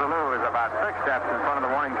 Jesus Salou is about 6 steps in front of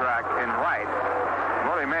the warning track in right.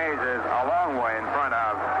 Willie Mays is a long way in front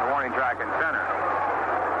of the warning track in center.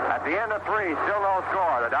 At the end of 3, still no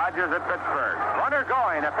score. The Dodgers at Pittsburgh. Runner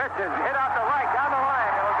going. A pitch is hit out to right, down the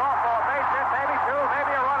line. It was off for a base hit, maybe 2,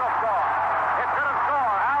 maybe a run will score. It's going to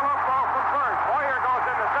score. Al Luplow from first. Boyer goes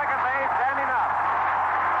into second base, standing up.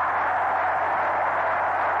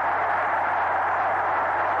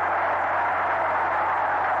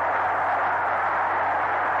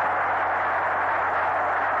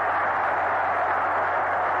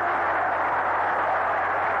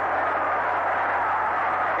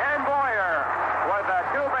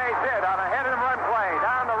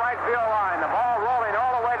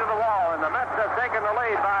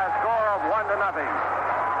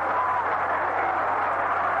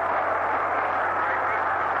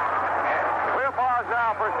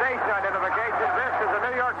 For station identification, this is the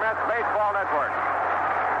New York Mets Baseball Network.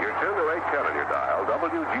 You tune to 810 on your dial.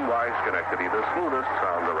 WGY Schenectady, the smoothest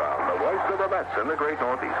sound around. The voice of the Mets in the great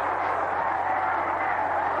Northeast.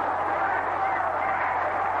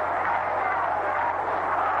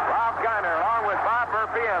 Bob Kiner, along with Bob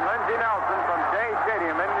Murphy and Lindsey Nelson from Shea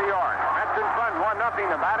Stadium in New York. Mets in front,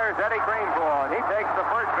 1-0. The batter is Eddie Kranepool, and he takes the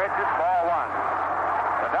first pitch. It's ball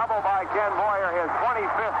 1. The double by Ken Boyer, his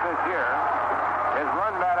 25th this year. His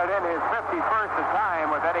run batted in his 51st at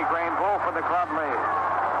time with Eddie Kranepool for the club lead.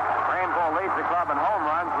 Kranepool leads the club in home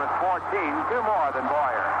runs with 14, 2 more than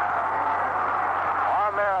Boyer.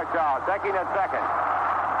 On Marichal, taking at second.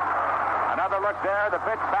 Another look there. The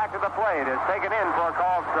pitch back to the plate is taken in for a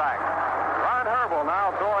call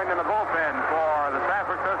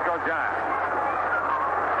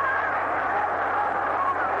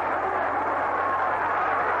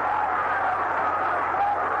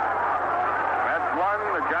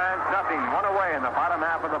the bottom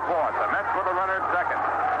half of the fourth. The Mets with a runner at second.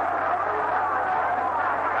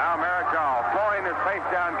 Now Marichal slowing his pace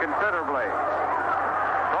down considerably.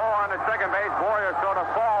 Throw on at second base. Boyer sort of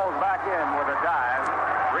falls back in with a dive.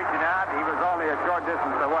 Reaching out, he was only a short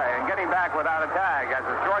distance away. And getting back without a tag as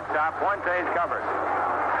a shortstop, Fuentes covered.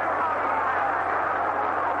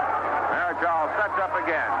 Marichal sets up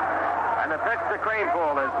again. And the pitch to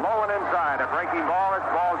Kranepool is low and inside. A breaking ball. It's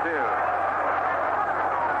ball two.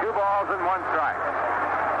 2 balls and 1 strike.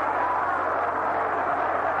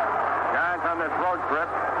 Giants on this road trip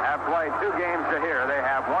have played 2 games to here. They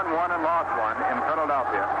have won 1 and lost 1 in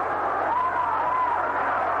Philadelphia.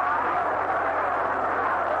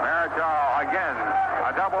 Marichal again.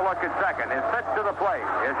 A double look at second. His pitch to the plate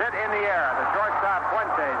is hit in the air. The shortstop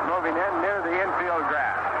Fuentes moving in near the infield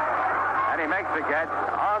grass. And he makes the catch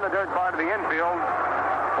on the dirt part of the infield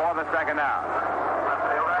for the second out.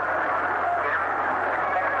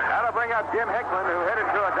 That'll bring up Jim Hickman, who hit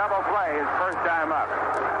into a double play his first time up.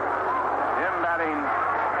 Jim batting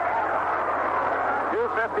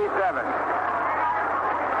 .257.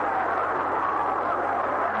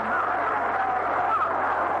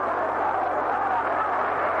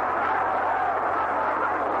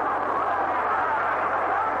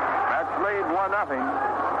 Mets lead 1-0.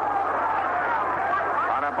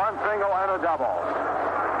 A bunt single and a double.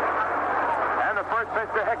 And the first pitch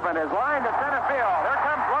to Hickman is lined to center field. Here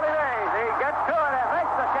comes Willie Mays. He gets to it and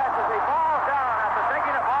makes the catch as he falls down after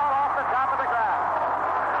taking a ball off the top of the ground.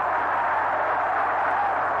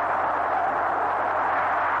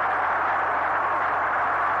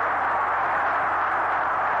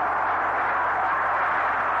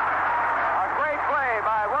 A great play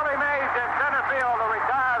by Willie Mays in center field to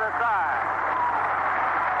retire the side.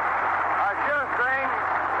 A shoestring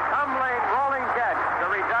rolling catch to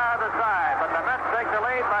retire the side, but the Mets take the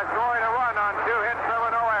lead by scoring a run on 2 hits. There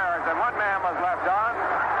were no errors, and 1 man was left on.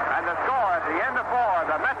 And the score at the end of 4,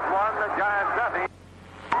 the Mets won, the Giants nothing.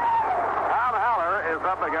 Tom Haller is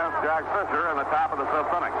up against Jack Fisher in the top of the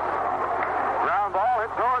 5th inning. Ground ball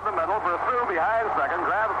hit toward the middle. Brissou behind second,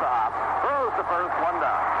 grabs the hop, throws to first, 1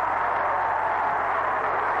 down.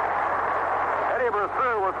 Eddie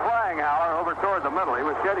Brissou was flying Haller over toward the middle. He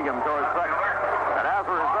was hitting him toward second. And as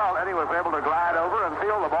a result, Eddie was able to glide over and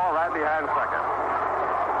field the ball right behind second.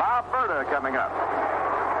 Bob Berta coming up.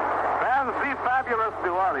 Fabulous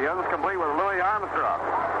New Orleans, complete with Louis Armstrong.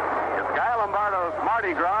 It's Guy Lombardo's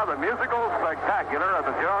Mardi Gras, the musical spectacular at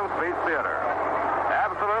the Jones Beach Theater.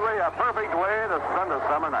 Absolutely a perfect way to spend a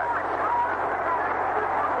summer night.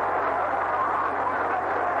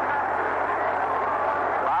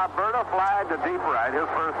 Bob Berta flied to deep right his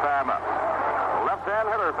first time up. Left-hand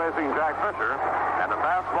hitter facing Jack Fisher, and the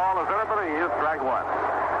fastball is in it, but he is strike 1.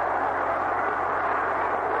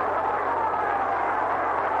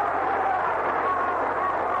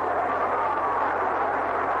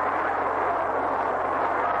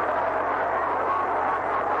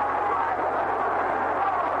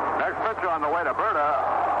 Next pitch on the way to Berta,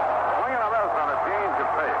 swinging a miss on a change of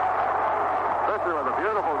pace. Fisher with a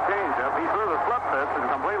beautiful changeup. He threw the slip pitch and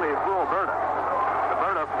completely fooled Berta.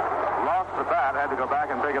 Berta lost the bat, had to go back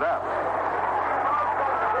and pick it up.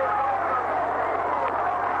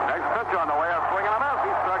 Next pitch on the way, a swing and a miss. He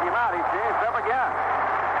struck him out. He changed up again.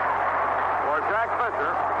 For Jack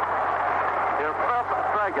Fisher, his 5th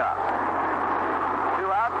strikeout. 2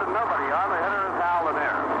 outs and nobody on. The hitter is Hal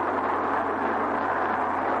Lanier.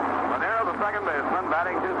 Lanier, the second baseman,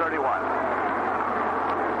 batting .231.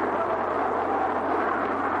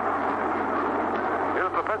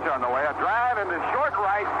 The pitch on the way, a drive into short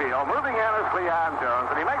right field, moving in is Leon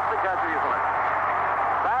Jones, and he makes the catch easily.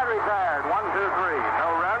 Side retired, 1, 2, 3.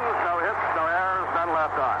 No runs, no hits, no errors, none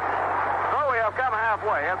left on. So we have come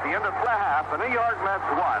halfway. At the end of the half, the New York Mets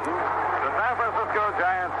won, the San Francisco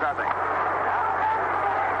Giants nothing.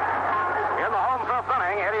 In the home 5th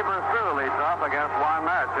inning, Eddie Brissou leads off against Juan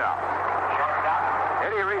Marichal.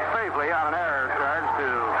 Eddie reached safely on an error charge to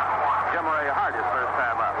Jim Ray Hart his first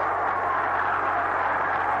time up.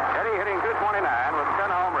 Eddie hitting .229 with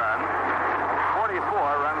 10 home runs, 44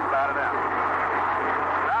 runs batted in.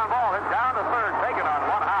 Ground ball hit down to third, taken on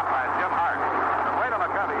 1 hop by Jim Hart. The Wade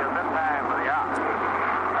McCovey is in time for the out.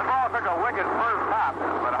 That ball took a wicked first hop,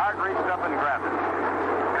 but Hart reached up and grabbed it.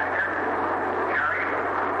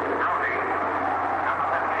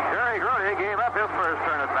 Jerry Grote gave up his first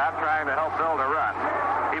turn at bat, trying to help build a run.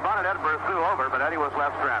 He bunted Ed Brissou over, but Eddie was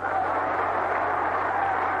left stranded.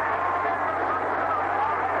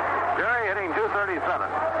 Jerry hitting .237.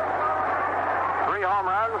 3 home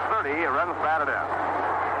runs, 30 runs batted in.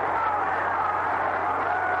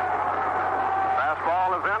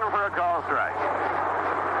 Fastball is in for a call strike.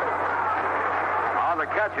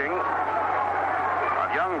 catching of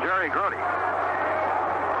young Jerry Grody,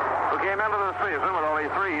 who came into the season with only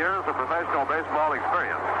 3 years of professional baseball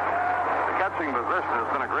experience. The catching position has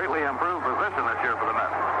been a greatly improved position this year for the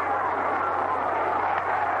Mets.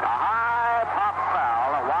 A high pop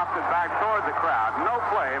foul that wafted back toward the crowd. No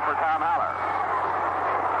play for Tom Haller.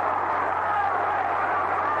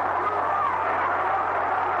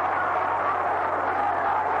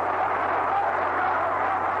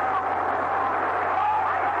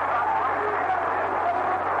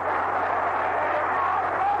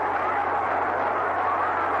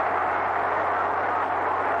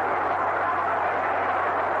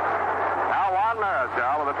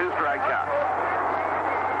 With a 2-strike count.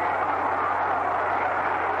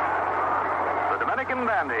 The Dominican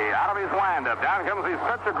dandy out of his windup. Down comes his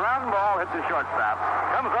pitch. A ground ball hits the shortstop.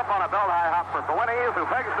 Comes up on a belt-high hop for Fuentes, who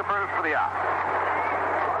pegs to first for the out.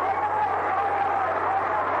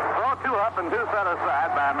 Throw 2 up and 2 set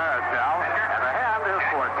aside by Marichal. And the hand is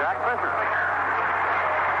for Jack Fisher.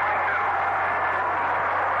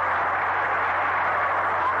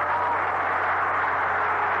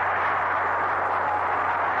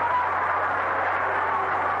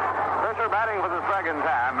 Batting for the second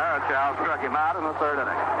time. Marichal struck him out in the 3rd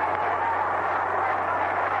inning.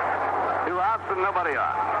 2 outs and nobody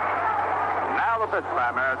on. Now the pitch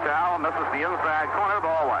by Marichal misses the inside corner,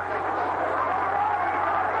 ball 1.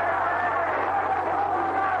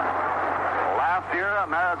 Last year,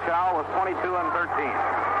 Marichal was 22-13.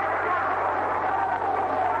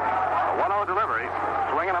 A 1-0 delivery.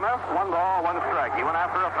 Swing and a miss. 1 ball, 1 strike. He went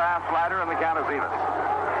after a fast slider, and the count is even.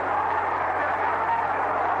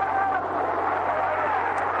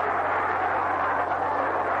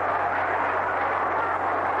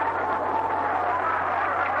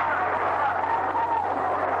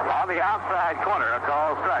 Outside corner, a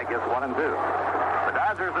call strike is 1-2. The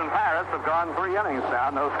Dodgers and Pirates have gone 3 innings now,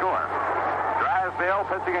 no score. Drysdale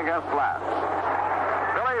pitching against Blas.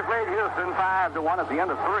 Phillies lead Houston 5-1 at the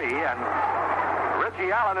end of 3, and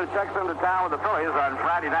Richie Allen, who checks into town with the Phillies on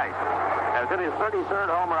Friday night, has hit his 33rd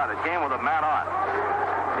home run. It came with a man on.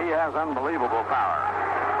 He has unbelievable power.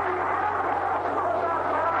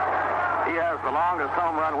 He has the longest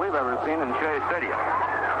home run we've ever seen in Shea Stadium.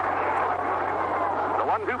 The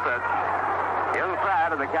 1-2 pitch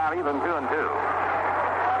inside, and the count even 2-2.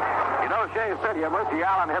 You know, Shea Stadium, Richie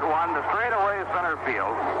Allen hit one to straightaway center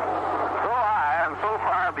field, so high and so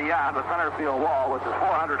far beyond the center field wall, which is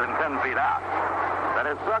 410 feet out, that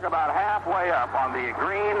it struck about halfway up on the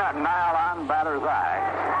green nylon batter's eye,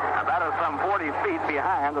 and that is some 40 feet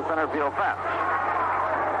behind the center field fence.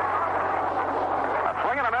 A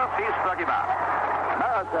swing and a miss, he struck him out.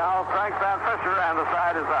 Marichal strikes out Fisher, and the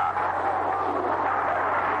side is out.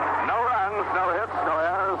 No hits, no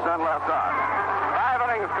errors, none left on. 5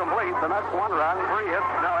 innings complete. The Mets 1 run, 3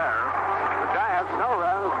 hits, no errors. The Giants, no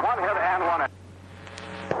runs, 1 hit and 1 error.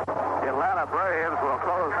 The Atlanta Braves will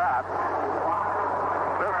close out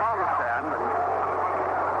this homestand.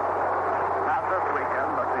 Not this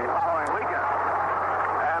weekend, but the following weekend.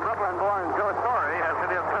 And Brooklyn-born Joe Torre has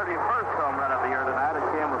hit his 31st home run of the year tonight. It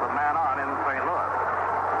came with a man on in St. Louis.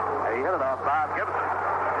 He hit it off Bob Gibson.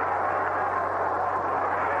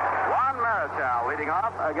 Marichal leading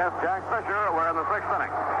off against Jack Fisher. We're in the 6th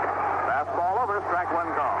inning. Fastball over, strike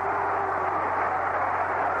 1 call.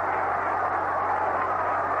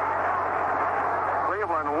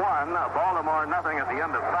 Cleveland 1, Baltimore nothing at the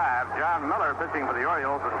end of 5. John Miller pitching for the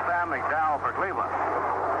Orioles and Sam McDowell for Cleveland.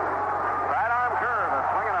 Sidearm curve, a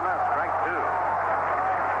swing and a miss, strike 2.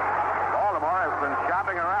 Baltimore has been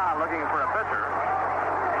shopping around looking for a pitcher.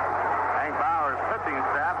 Hank Bauer's pitching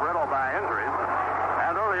staff riddled by injuries.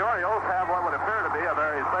 And though the Orioles have what would appear to be a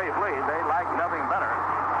very safe lead, they like nothing better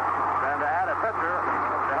than to add a pitcher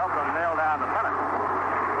to help them nail down the pennant.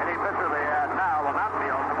 Any pitcher they add now will not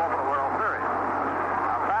be eligible for the World Series.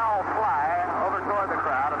 A foul fly over toward the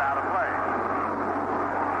crowd and out of play.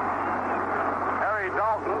 Harry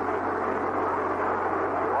Dalton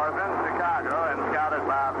was in Chicago and scouted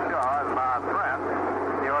Bob Shaw and Bob Trent.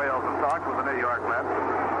 The Orioles have talked with the New York Mets.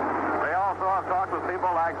 They also have talked with people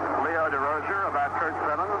like Leo DeRocher about Kurt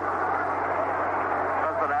Simmons,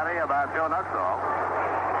 Cincinnati about Joe Nuxall.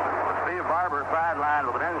 Steve Barber sidelined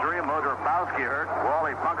with an injury, Motor Bowski hurt,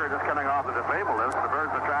 Wally Punker just coming off the disabled list. The Birds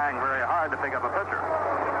are trying very hard to pick up a pitcher.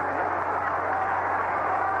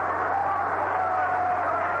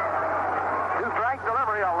 2-strike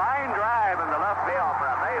delivery, a line drive into left field for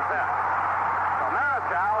a base hit. So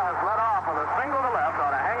Marichal has led off with a single to left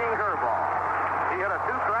on a hanging curveball. He hit a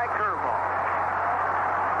 2-strike curveball.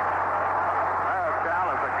 Marichal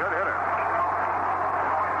is a good hitter.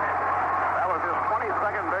 That was his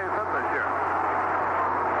 22nd base hit this year.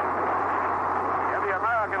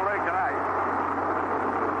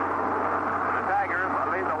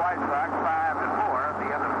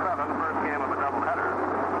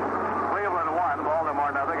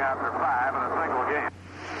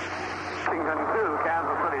 Washington 2,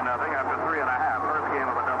 Kansas City nothing after 3 1/2. First game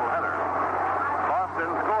of a doubleheader. Boston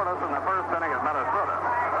scoreless in the first inning at Minnesota.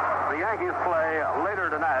 The Yankees play later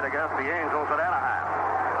tonight against the Angels at Anaheim.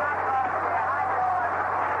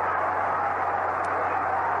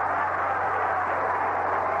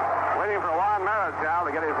 Waiting for Juan Marichal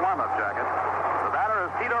to get his warm-up jacket. The batter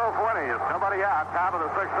is Tito Fuentes. Nobody out, top of the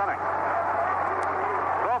 6th inning.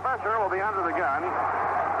 Phil Fisher will be under the gun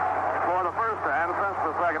for the first time since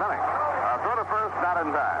the 2nd inning. Throw to first, not in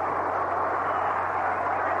time.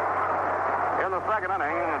 In the 2nd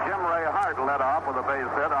inning, Jim Ray Hart led off with a base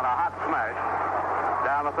hit on a hot smash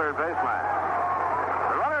down the third baseline.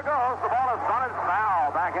 The runner goes. The ball is bunted foul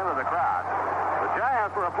back into the crowd. The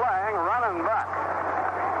Giants were playing run and buck.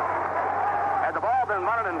 Had the ball been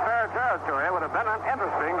bunted in fair territory, it would have been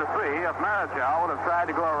interesting to see if Marichal would have tried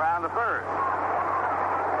to go around the third.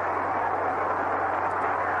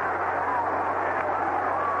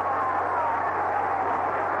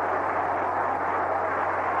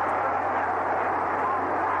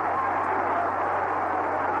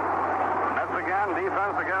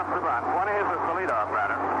 Defense against the bunt. Fuentes is the leadoff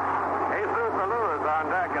batter. Jesus Alou is on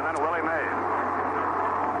deck, and then Willie Mays.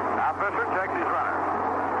 Now Fisher checks his runner.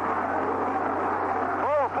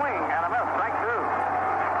 Full swing and a miss, strike 2.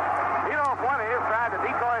 Tito Fuentes tried to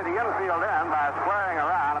decoy the infield in by squaring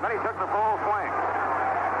around, and then he took the full swing.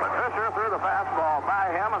 But Fisher threw the fastball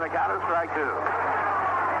by him, and the count is strike 2.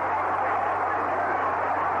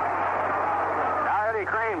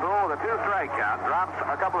 Cranepool with a 2-strike count drops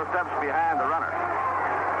a couple of steps behind the runner.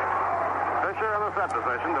 Fisher in the set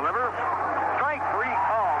position delivers strike 3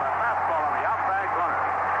 called. A fastball on the outside corner.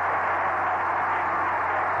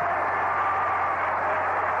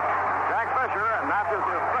 Jack Fisher notches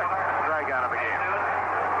his 6th strikeout of the game.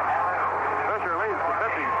 Fisher leads the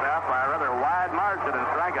pitching staff by a rather wide margin in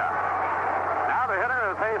strikeout. Now the hitter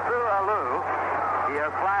is Jesus Alou. He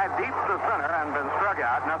has flied deep to center and been struck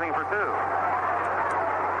out, nothing for 2.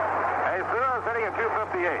 Jesus is hitting at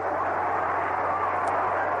 258.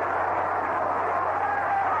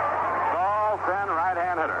 Tall, thin,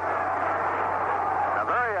 right-hand hitter. A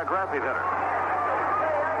very aggressive hitter.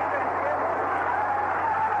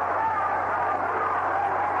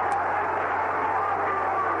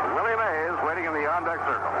 Willie Mays waiting in the on-deck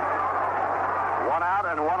circle. 1 out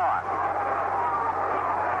and 1 on.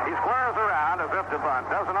 He squares around as if to bunt.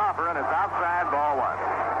 Doesn't offer, and it's outside, ball 1.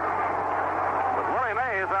 Willie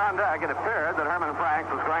Mays on deck, it appeared that Herman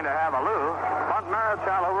Franks was going to have Alou bunt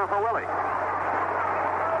Marichal over for Willie.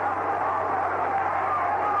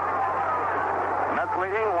 Mets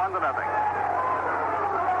leading 1-0.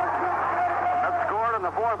 Mets scored in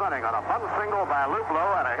the 4th inning on a bunt single by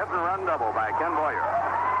Luplow and a hit-and-run double by Ken Boyer.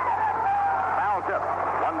 Foul tip.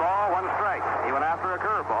 1 ball, 1 strike. He went after a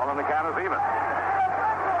curveball, and the count is even.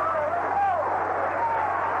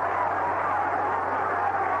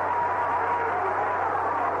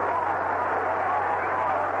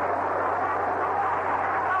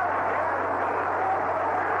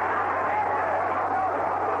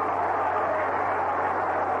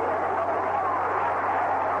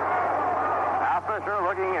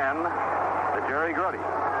 Looking in to Jerry Grote.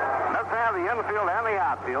 Let's have the infield and the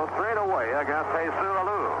outfield straight away against Jesus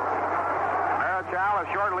Alou. Marichal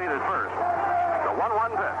is short lead at first. The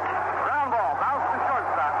 1-1 pitch. Ground ball bounced to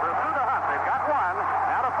shortstop. Pursuit to Hunt. They've got 1.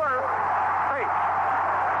 Now to first. Safe.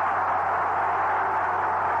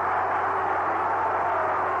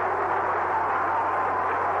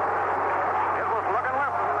 It was looking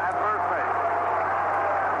Wilson at first base.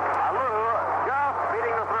 Alou just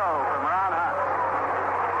beating the throw from Ron Hunt.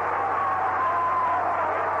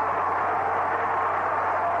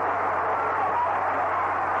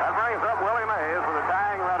 Willie Mays with a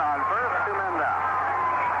tying run on first, 2 men down.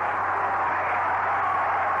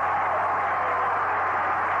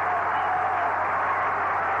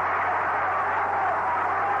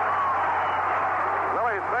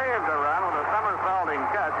 Willie saved a run with a somersaulting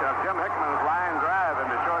catch of Jim Hickman's line drive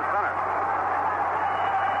into short center.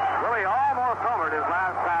 Willie almost homered his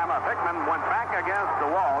last time up. Hickman went back against the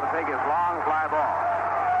wall to take his long fly ball.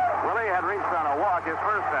 Willie had reached on a walk his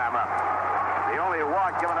first time up. The only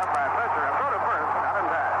walk given up by Fisher. A throw to first, not in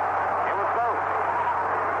time. It was close.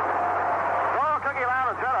 So Cookie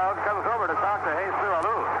Lamicello comes over to talk to Jesus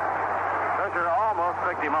Alou. Fisher almost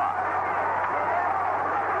picked him off.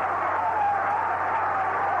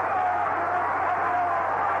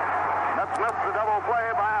 Let's miss the double play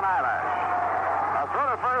by an eyelash. A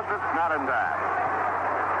throw to first, it's not in time.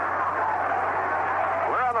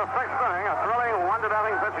 We're on the 6th inning, a thrilling 1-0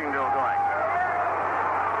 pitching duel going.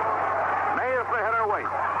 Mays the hitter waits.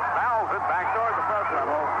 Fouls it back toward the first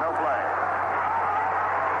level. No play.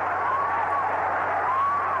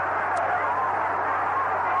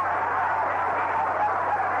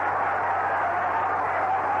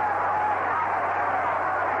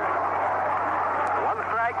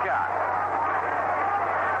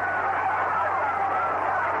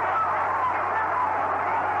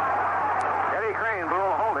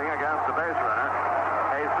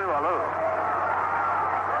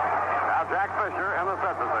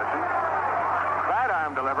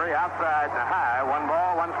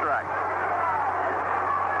 one strike.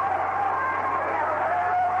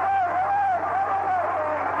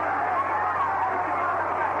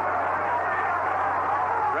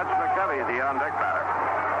 Rich McCovey, the on-deck batter.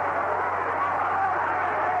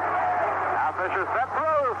 Now Fisher set,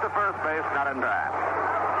 throws to first base, not in time.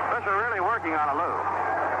 Fisher really working on a Lou.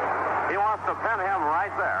 He wants to pin him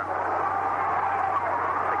right there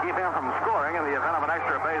to keep him from scoring in the event of an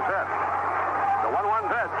extra base hit. The 1-1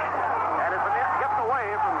 pitch, and it gets away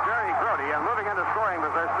from Jerry Grote and moving into scoring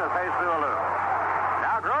position as Jesus Alou.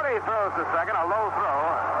 Now Grote throws to second, a low throw,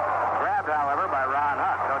 grabbed, however, by Ron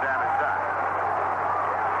Hunt. No damage done.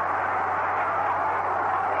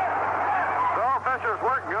 So Fisher's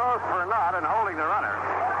work goes for naught in holding the runner.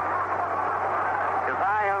 His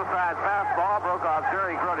high inside fastball broke off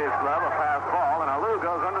Jerry Grote's glove, a fastball, and Alou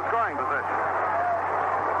goes into scoring position.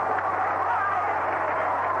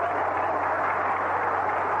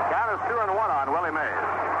 Count is 2-1 on Willie Mays.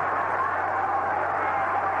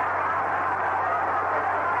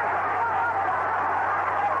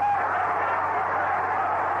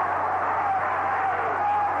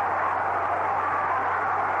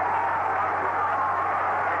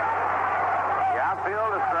 The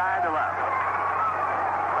outfield is stride to left.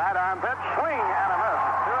 Sidearm pitch, swing and a miss.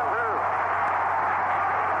 2-2.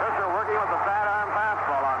 Fisher working with the sidearm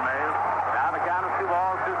fastball on Mays. Now the count is 2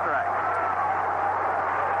 balls, 2 strikes.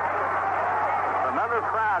 Tremendous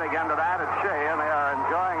crowd again tonight at Shea, and they are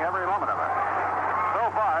enjoying every moment of it. So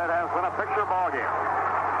far, it has been a picture ball game.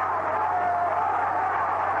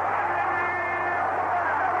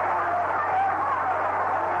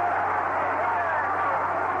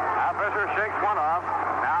 Now Fisher shakes one off.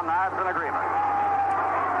 Now nods in agreement.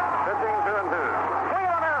 Pitching 2-2. Swing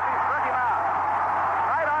and a miss. He struck him out.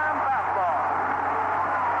 Right arm fastball.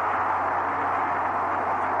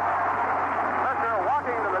 Fisher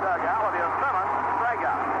walking to the dugout with his 7th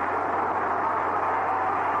strikeout.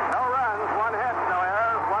 No runs, 1 hit, no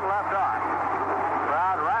errors, 1 left on.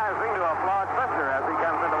 Crowd rising to applaud Fisher as he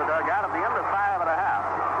comes into the dugout at the end of 5 1/2.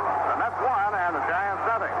 The Mets won and the Giants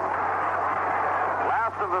nothing.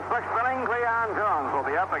 Last of the 6th inning, Cleon Jones will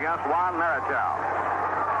be up against Juan Marichal.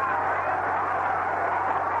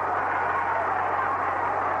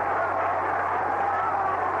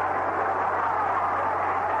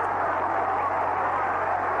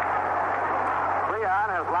 Cleon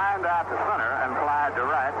has lined out to center and flied to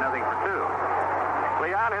right, nothing for 2.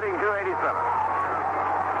 Cleon hitting .287.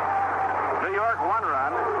 New York 1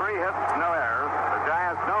 run, 3 hits, no errors. The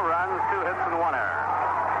Giants no runs, 2 hits and 1 error.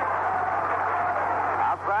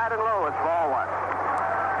 Outside and low, it's ball 1.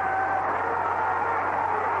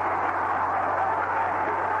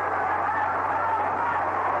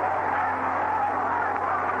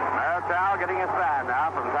 Marichal getting a sign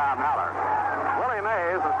now from Tom Haller. Willie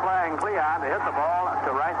Mays is playing Cleon to hit the ball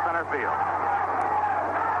to right center field.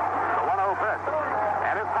 The 1-0 pitch.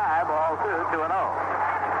 And it's high, ball 2, 2-0.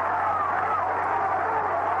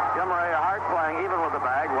 Jim Ray Hart playing even with the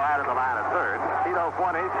bag wide of the line at third. Tito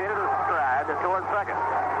Fuentes shaded his stride towards second.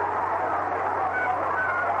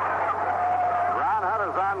 Ron Hunt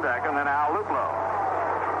is on deck, and then Al Luplo.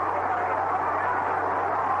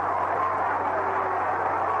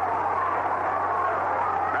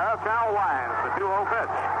 Marichal winds the 2-0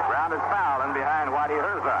 pitch. Grounded foul in behind Whitey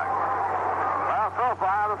Herzog. Well, so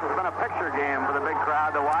far, this has been a picture game for the big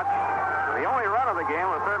crowd to watch. The only run of the game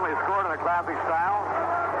was certainly scored in a classic style.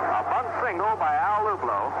 A bunt single by Al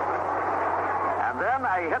Luplo. And then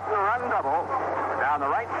a hit-and-run double down the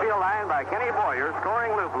right field line by Kenny Boyer,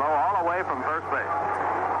 scoring Luplo all the way from first base.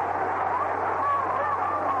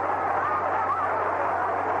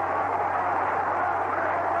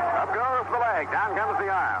 Up goes the leg. Down comes the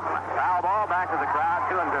arm. Foul ball back to the crowd,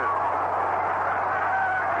 2-2.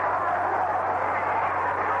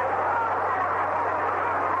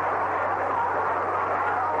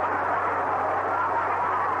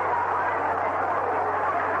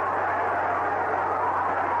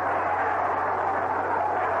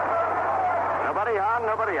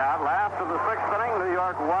 Nobody out. Last of the 6th inning, New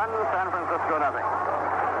York 1, San Francisco nothing.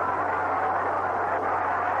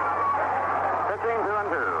 Pitching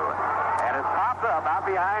 2-2. And it's popped up out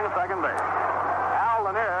behind second base. Al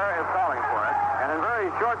Lanier is calling for it. And in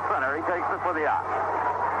very short center, he takes it for the out.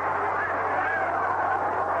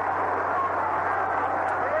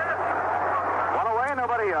 One away,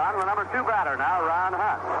 nobody on. The number 2 batter now, Ron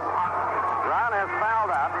Hunt. Ron has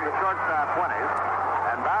fouled out from the shortstop 20s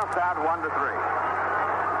and bounced out 1-3.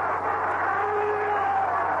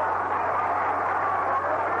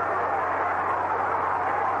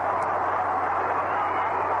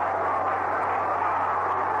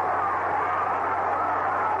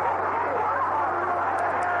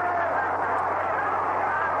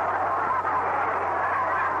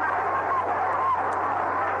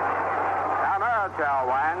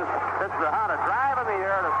 pitch to Hunt. A drive in the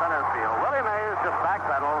air to center field. Willie Mays just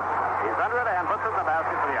backpedals. He's under it and puts it in the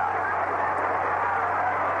basket for the out.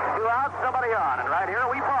 2 outs, nobody on. And right here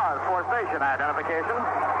we pause for station identification.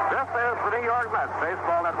 This is the New York Mets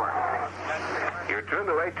Baseball Network. You turn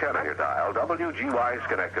to 810 on your dial. WGY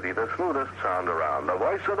Schenectady, the smoothest sound around. The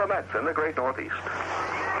voice of the Mets in the great Northeast.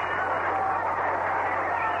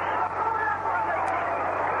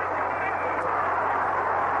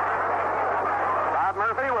 Bob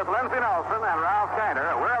Murphy with Lindsey Nelson and Ralph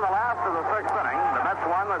Kiner. We're in the last of the 6th inning. The Mets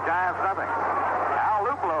won, the Giants nothing. Al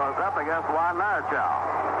Luplo is up against Juan Marichal.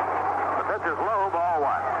 The pitch is low, ball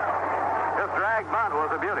 1. This drag bunt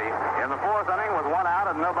was a beauty. In the 4th inning with 1 out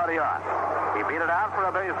and nobody on. He beat it out for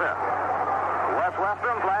a base hit. Wes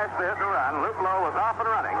Western flashed the hit and run. Luplo was off and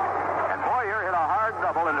running. And Boyer hit a hard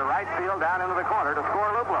double into right field down into the corner to score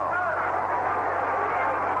Luplo.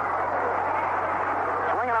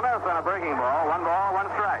 Swing and a miss on a breaking ball. 1 ball, 1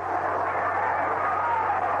 strike.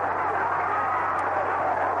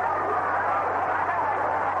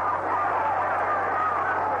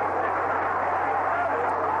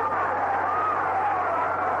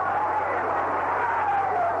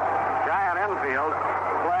 Infield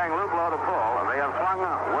playing Luplo to pull. They have swung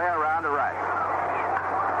way around to right.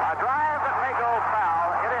 A drive that may go foul.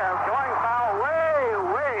 It is going foul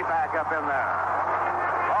way back up in there.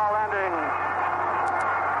 Ball ending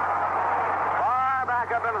far back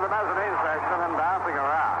up into the mezzanine section and bouncing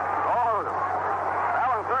around. Oh, that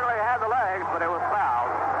one certainly had the legs, but it was fouled.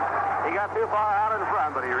 He got too far out in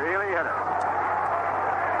front, but he really hit it.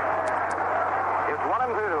 It's 1-2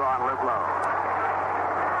 on Luplo.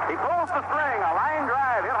 He pulls the string, a line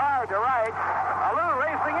drive, hit hard to right. Alou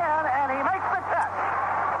racing in, and he makes the catch.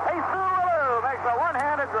 Jesus Alou makes a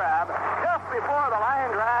one-handed grab just before the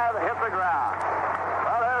line drive hit the ground.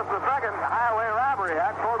 Well, there's the second highway robbery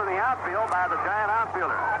act pulled in the outfield by the Giant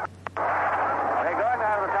outfielder. They're going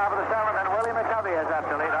down to the top of the 7th, and Willie McCovey is up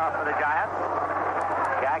to lead off for the Giants.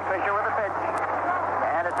 Jack Fisher with the pitch,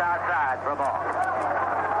 and it's outside for a ball.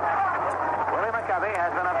 Willie McCovey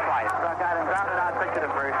has been up twice. Struck out and grounded out pitch to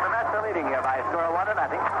the first. The Mets are leading here by a score of 1-0.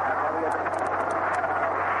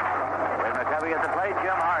 Willie McCovey at the plate.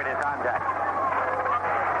 Jim Hart is on deck.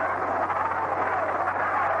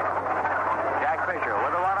 Jack Fisher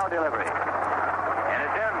with a 1-0 delivery. And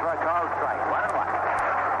it's in for a called strike. 1-1.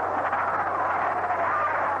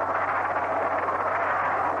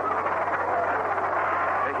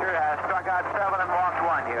 Fisher has struck out 7 and walked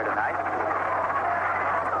 1 here tonight.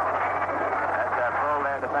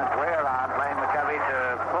 Defense way around, playing McCovey to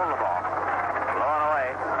pull the ball. Low and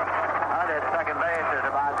away. Hunt at second base is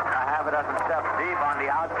about a half a dozen steps deep on the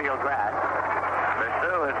outfield grass.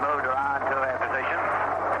 Pursuit has moved around to a position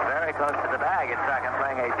very close to the bag at second,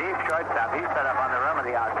 playing a deep shortstop. He's set up on the rim of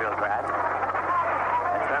the outfield grass.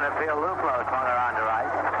 In center field, Luplo swung around to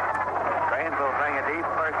right. Cranes will bring a deep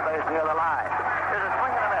first base near the line. There's a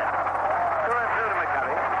swing and a miss. 2-2 to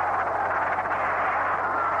McCovey.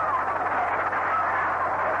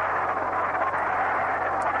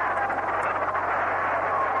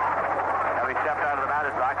 Stepped out of the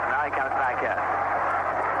batter's box, and now he comes back in.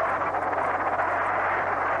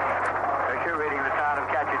 Fisher reading the sound of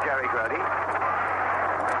catcher Jerry Grody.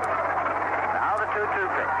 Now the 2-2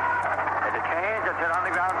 pitch. There's a change. It's hit on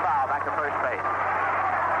the ground foul back to first base.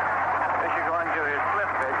 Fisher going to his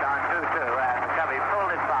flip pitch on 2-2, and McCovey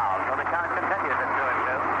pulled it foul, so the count continues at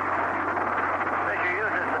 2-2. Fisher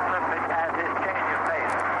uses the flip pitch as his change of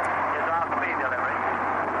pace. His off-speed delivery.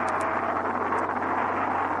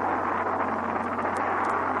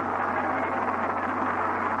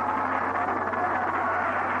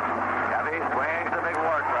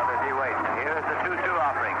 Here's the 2-2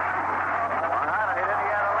 offering. One out, hit in the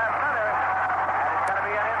air to left center. And it's going to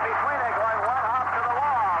be an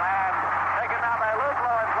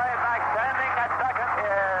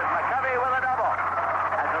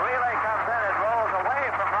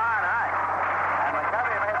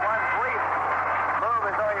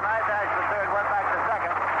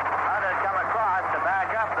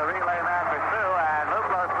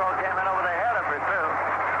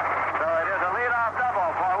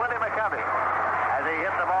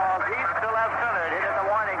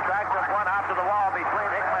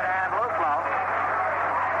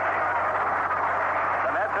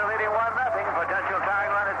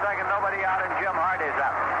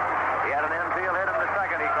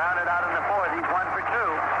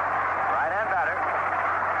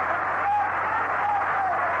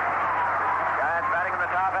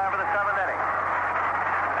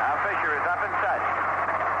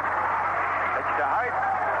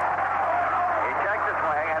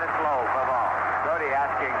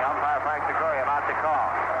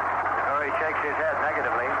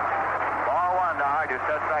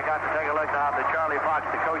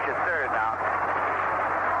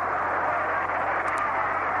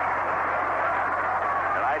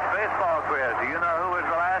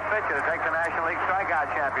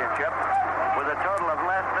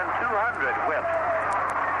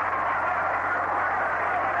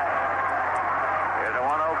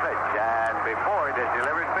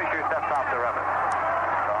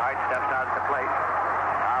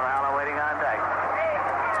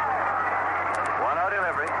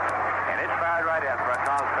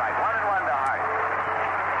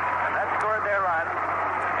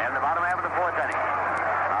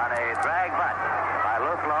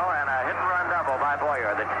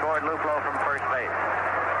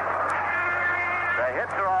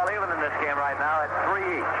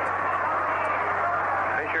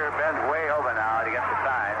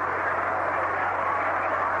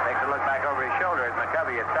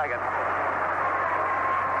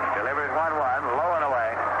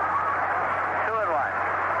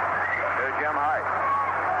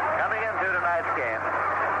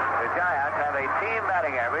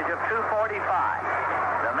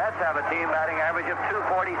team batting average of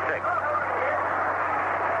 246.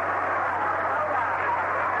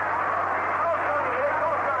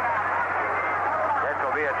 This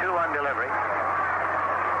will be a 2-1 delivery.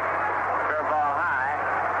 Curveball high.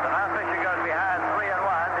 So now Fisher goes behind 3-1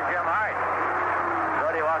 to Jim Hart.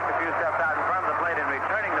 Brody walks a few steps out in front of the plate and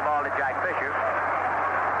returning the ball to Jack Fisher.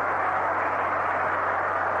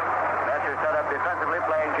 Besser set up defensively,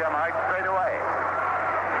 playing Jim Hart straight away.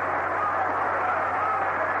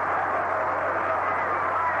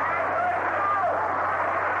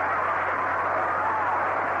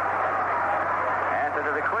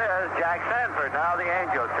 Jack Sanford, now the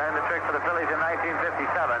Angels, turned the trick for the Phillies in 1957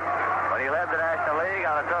 when he led the National League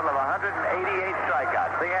on a total of 188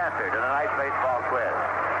 strikeouts. The answer to tonight's baseball quiz.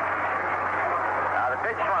 Now the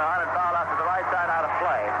pitch swung on and fouled out to the right side out of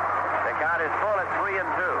play. The count is full at 3-2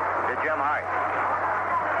 to Jim Hart.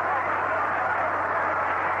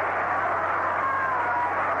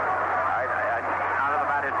 All right, out of the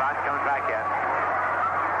batter's box, comes back in.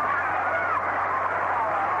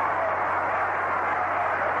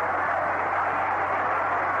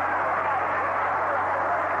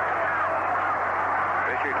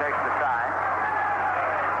 Takes the sign.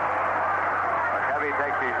 McCovey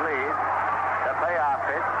takes his lead. The payoff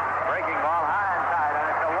pitch. Breaking ball high inside, and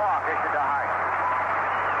it's a walk issued to Hart.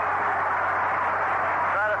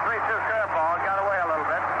 Tried a 3-2 curveball, got away a little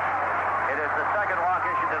bit. It is the second walk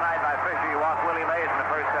issued tonight by Fisher. He walked Willie Mays in the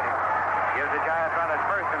first inning. Gives the Giants run at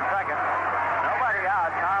first and second. Nobody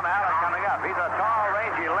out. Tom Allen coming up. He's a tall,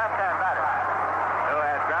 rangy left-hand batter who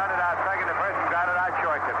has grounded out second to first and grounded out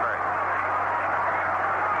short to first.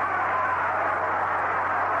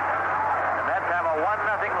 Have a 1-0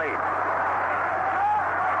 lead.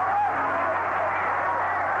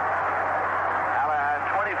 Allen has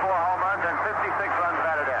 24 home runs and 56 runs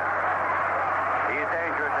batted in. He's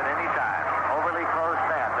dangerous at any time. Overly close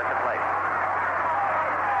stance at the plate.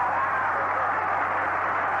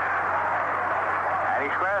 And he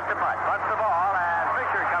squares to butt. Butts the ball, and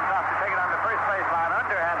Fisher comes up to take it on the first baseline.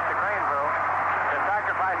 Underhands to Craneville. The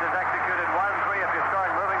sacrifice is executed 1-3 if you're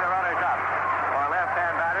scoring, moving the runners up. For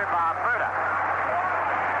left-hand batter, Bob Berta.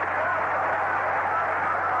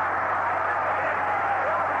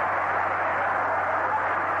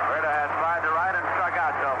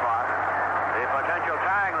 So far. The potential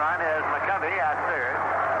tying run is McCovey at third.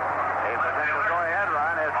 A potential go-ahead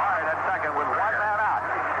run is Hart at second with one man out.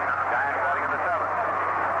 Giants batting in the seventh.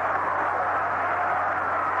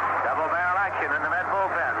 Double barrel action in the Met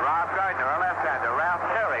bullpen. Rob Gardner, a left-hander. Ralph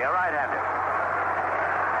Terry, a right-hander.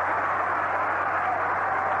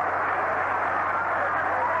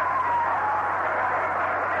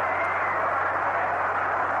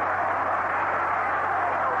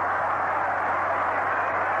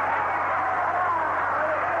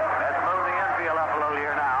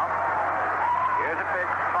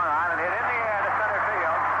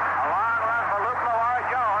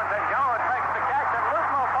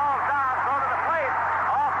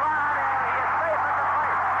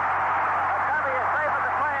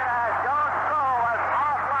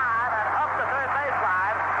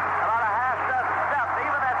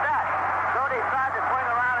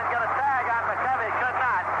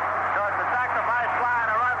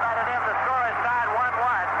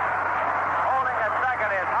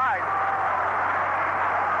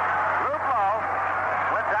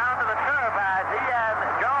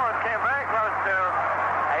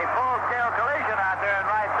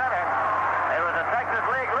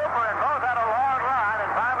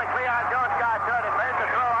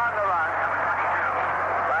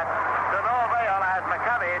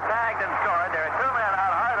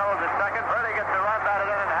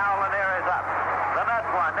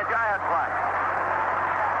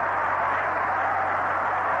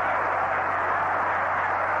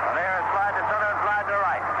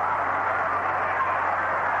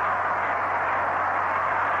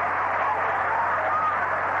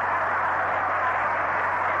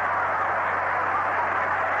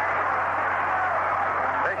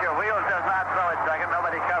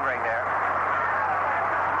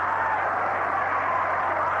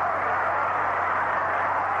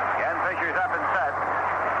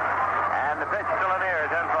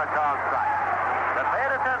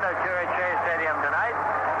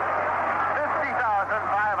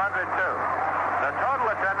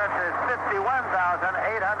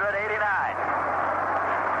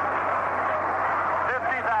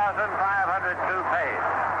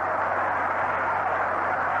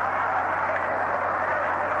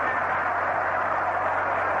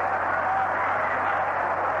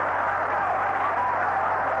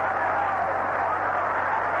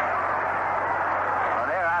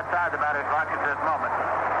 outside the batter's box at this moment.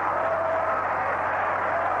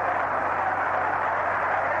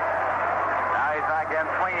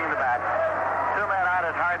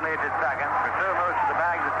 leads at second. Pursuit moves to the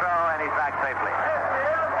bag to throw, and he's back safely.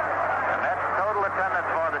 The Mets' total attendance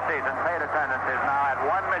for the season, paid attendance, is now at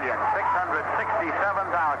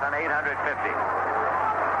 1,667,850.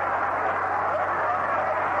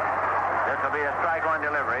 This will be a strike on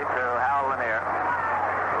delivery to Hal Lanier.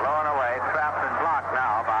 Low and away, trapped and blocked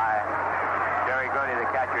now by Jerry Grote, the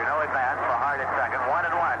catcher. No advance for Hart at second. 1-1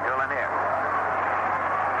 to Lanier.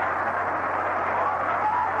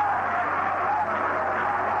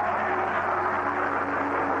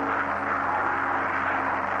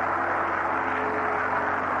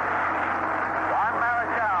 Juan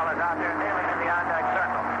Marichal is out there kneeling in the on-deck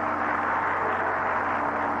circle.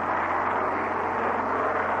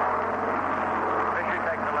 Fisher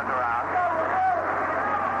takes a look around.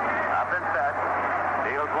 Up and set.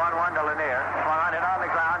 Deals 1-1 to Lanier. Swung on it on the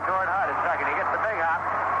ground toward Hart at second. He gets the big hop.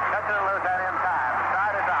 Cuts it loose at in time. The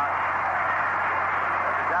side is out.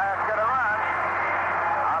 But the Giants get a run.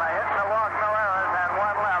 On a hit and a walk, no errors, and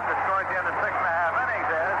one left. The score at the end of 6.5 innings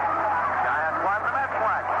is Giants won, the Mets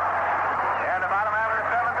won. In the bottom half of the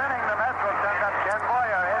seventh inning, the Mets will send up Ken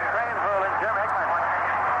Boyer, Ed Cranepool, and Jim Hickman.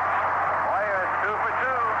 Boyer is 2 for 2.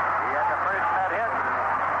 He had the first net hit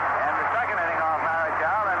and the second inning off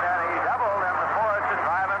Marichal, and then he doubled in the fourth to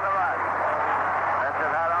drive in the run. Mets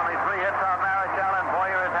have had only 3 hits off Marichal, and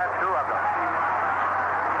Boyer has had 2 of them.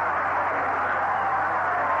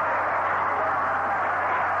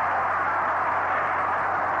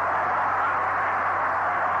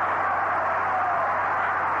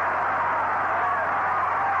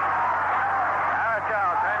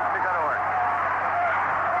 Marichal turns to go to work.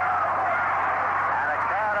 And a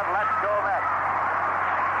can of Let's Go Mets.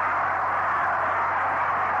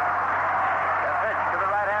 The pitch to the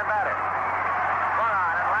right-hand batter. Swung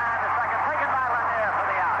on and line to second. Taken by Lanier for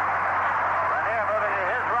the out. Lanier moving to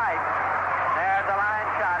his right. There's a line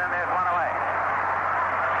shot, and there's one away.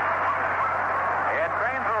 Ed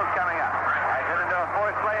Cranepool's coming up. Has hit into a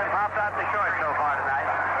force play and popped out to short so far tonight.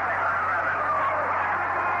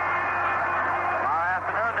 Tomorrow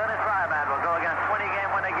afternoon, Dennis Ryman will go against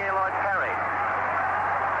 20-game winning Gaylord Perry.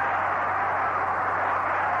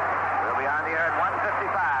 We'll be on the air at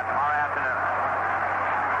 1:55 tomorrow afternoon.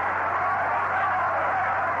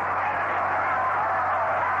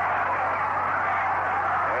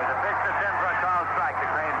 There's a pitch that's in for a called strike to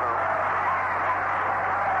Cranepool.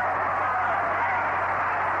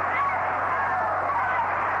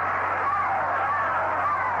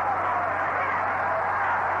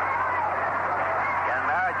 Ken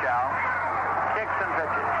Marichal kicks and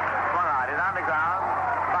pitches. Swung on it on the ground.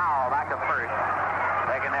 Foul back to first.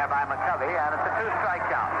 Taken there by McCovey, and it's a 2-strike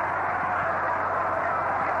count.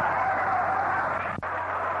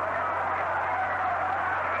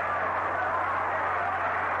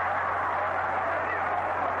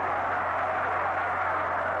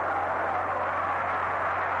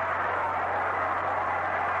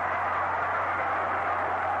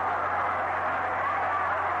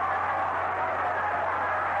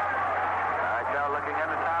 Marichal looking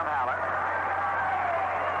into Tom Haller.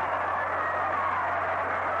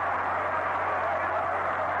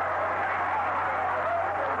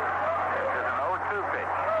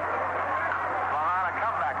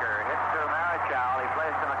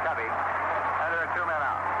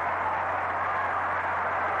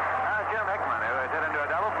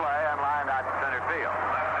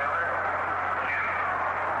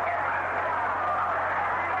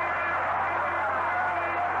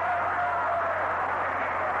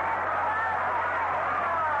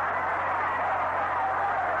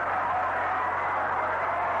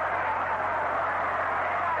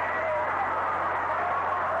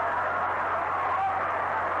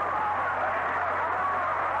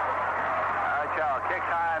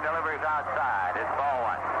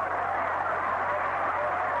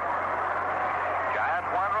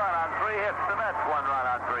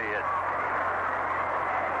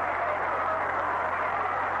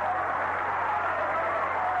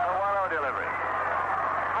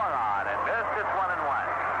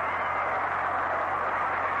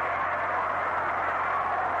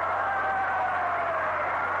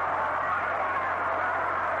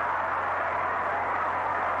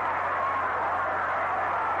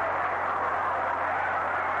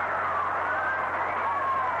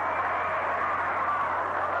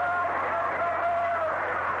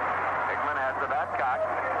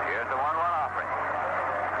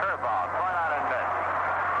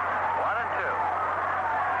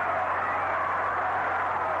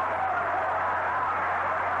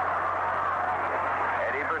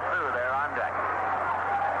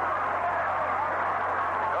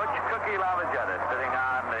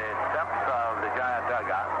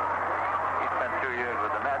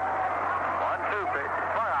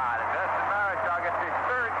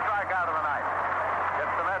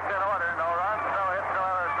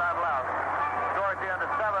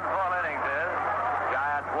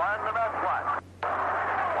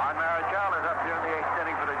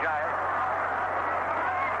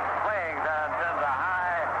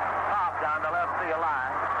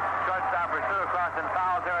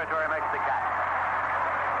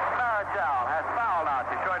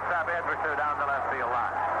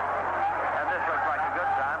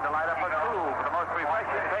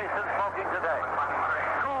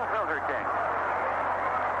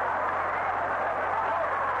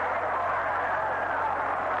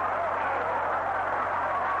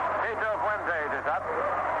 up.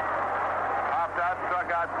 Popped out,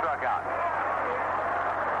 struck out, struck out.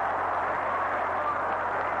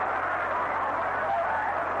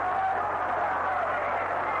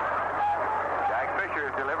 Jack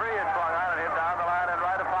Fisher's delivery is swung on and hit down the line and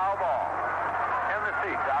right, a foul ball. In the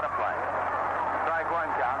seats, out of play. Strike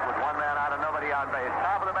one count with one man out and nobody on base.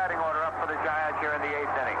 Top of the batting order up for the Giants here in the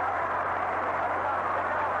 8th inning.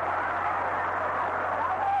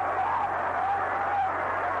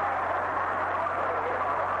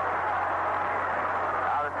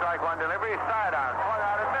 Strike one delivery, sidearm, swung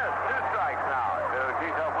out and missed. 2 strikes now to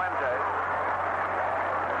Tito Fuentes.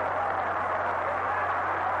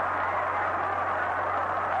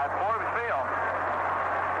 At Forbes Field,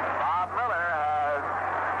 Bob Miller has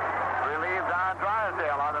relieved Don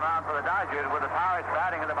Drysdale on the mound for the Dodgers with the Pirates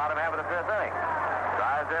batting in the bottom half of the 5th inning.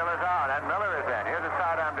 Drysdale is out and Miller is in. Here's a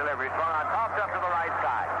sidearm delivery, swung on, popped up to the right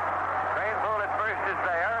side. Cranepool at first is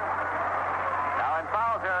there. Now in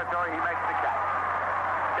foul territory, he makes the catch.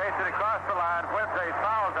 Chase it across the line. Fuentes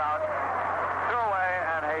fouls out. 2 away,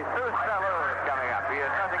 and Jesus Salou is coming up. He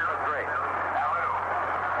is nothing but 3.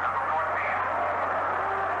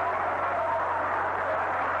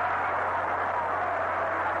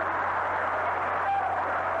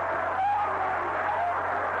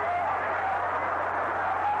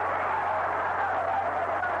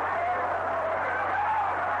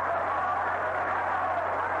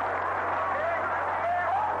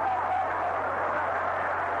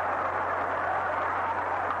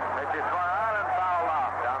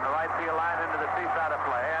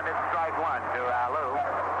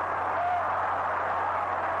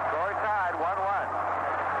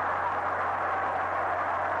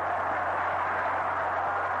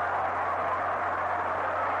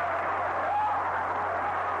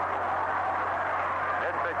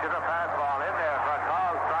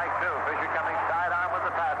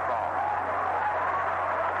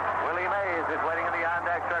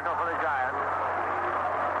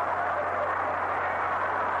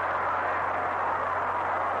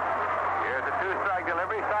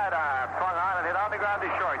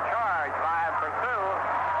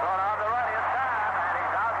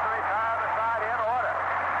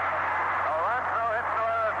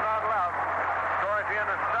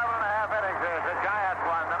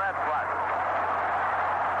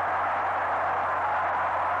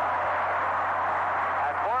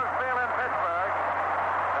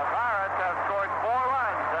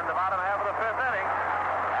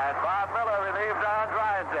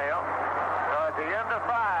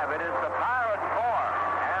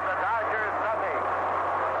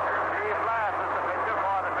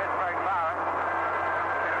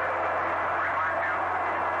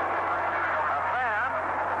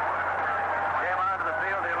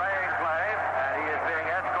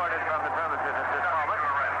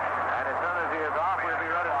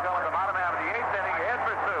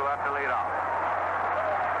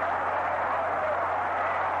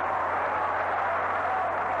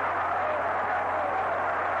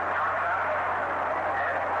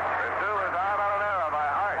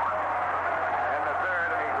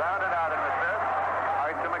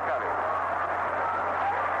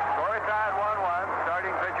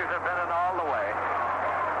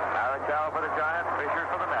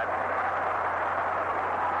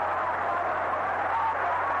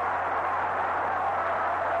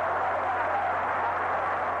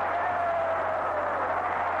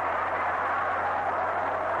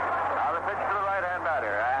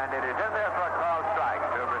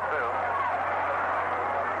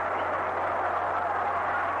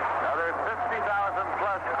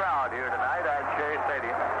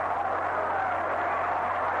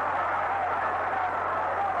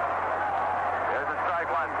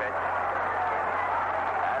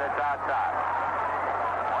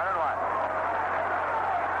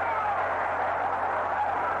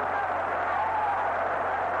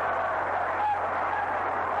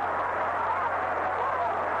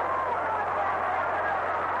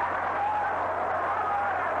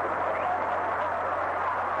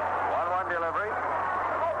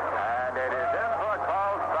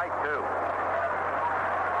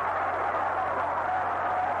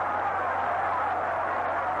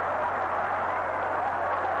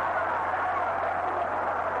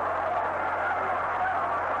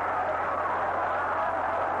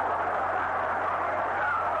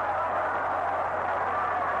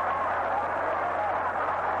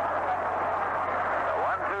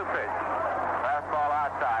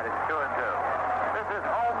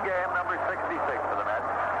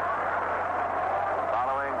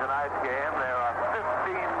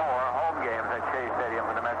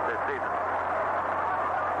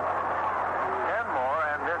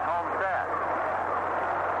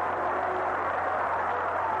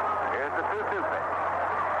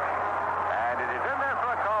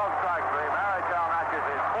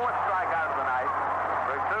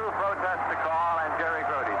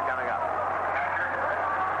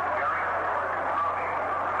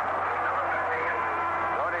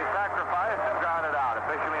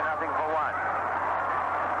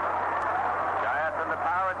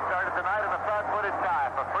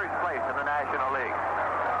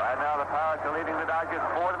 Dodgers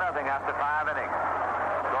 4-0 after 5 innings.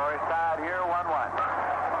 Score is tied here, 1-1.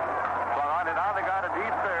 Swung on it on the ground, a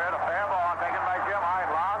deep third. A fair ball taken by Jim Hart.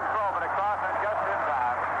 Long throw, but across and just in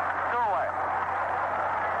time. 2 away.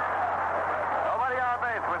 Nobody on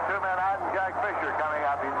base with 2 men out, and Jack Fisher coming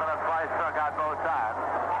up. He's been a twice, struck out both times.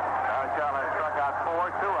 Shell has struck out 4.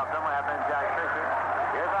 2 of them have been Jack Fisher.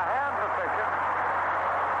 Here's a hand for Fisher.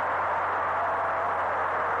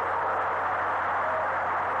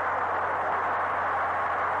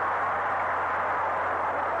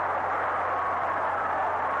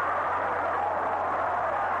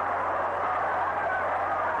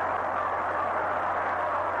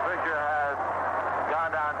 Fisher has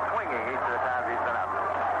gone down swinging each of the times he's been up.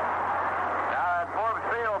 Now at Forbes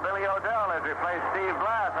Field, Billy O'Dell has replaced Steve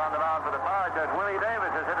Glass on the mound for the Pirates as Willie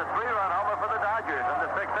Davis has hit a 3-run homer for the Dodgers in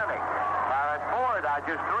the 6th inning. Pirates 4,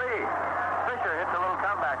 Dodgers 3. Fisher hits a little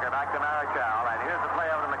comebacker back to Marichal, and here's the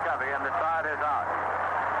play over to McCovey, and the side is out.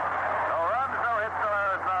 No runs, no hits, no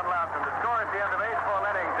errors, none left, and the score at the end of 8 full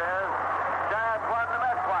innings is Giants 1, the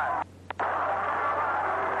Mets 1.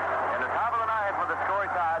 In the top of the ninth with the score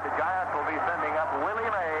tied, the Giants will be sending up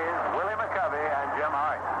Willie Mays, Willie McCovey, and Jim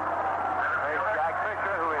Hart. There's Jack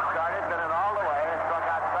Fisher, who has started, been in all the way, and struck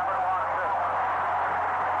out 7 walks.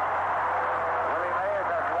 Willie Mays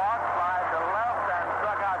has walked, flied to left, and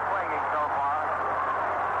struck out swinging so far.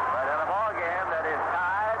 But in a ball game that is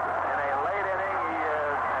tied in a late inning, he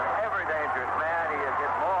is an ever dangerous man. He has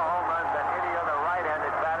hit more home runs than any other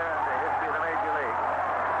right-handed batter in the history of the Major League.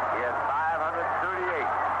 He has 538.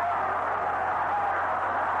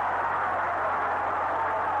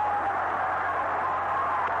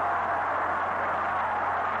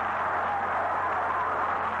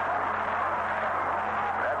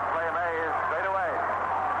 Let's play Mays straight away.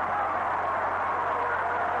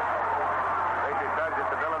 Fisher tugs at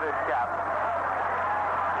the bill of his cap.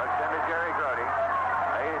 Looks into Jerry Grody.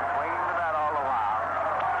 Mays swinging the bat all the while.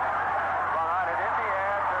 Swung on it in the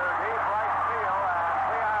air to deep right field, and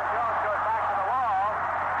Cleon Jones goes back to the wall.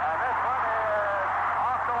 And this one is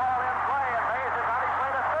off the wall in play, and Mays has on his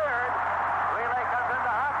way to third. Relay comes in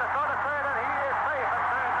to Hunt, to throw to third, and he is safe at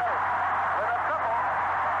third base with a triple.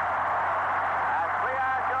 And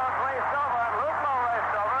Cleon Jones raced over, and Luplow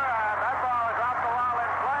raced over, and that ball is off the wall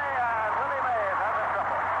in play, and Willie Mays has a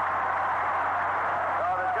triple. So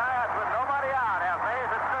the Giants, with nobody out, have Mays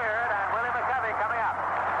at third, and Willie McCovey coming up.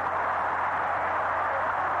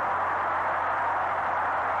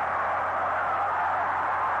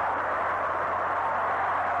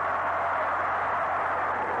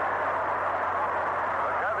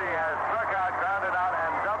 McCovey has struck out, grounded out,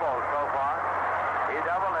 and doubled so far. He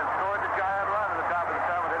doubled and scored the Giant run at the top of the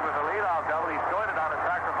 7th. It was a leadoff double. He scored it on a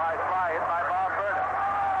sacrifice fly hit by Bob Burnham.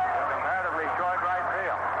 A comparatively short right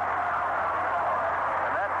field.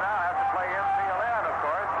 And that's now has to play infield in, of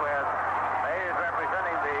course, with Mays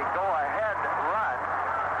representing the go-ahead run.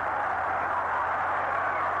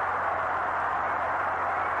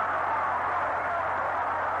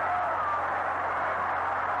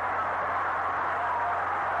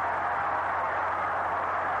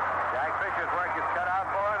 Jack Fisher's work is cut out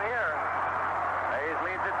for him here. Mays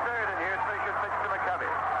leads at third, and here's Fisher's pitch to McCovey.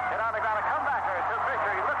 Hit on the ground, a comebacker to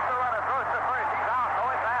Fisher. He lifts the runner, throws to first. He's out,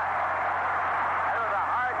 going back. It was a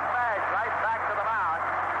hard smash right back to the mound.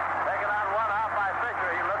 Taken on 1 out by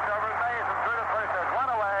Fisher. He looks over at Mays and threw to first. There's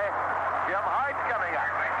 1 away. Jim Hart's coming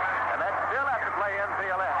up. And that still has to play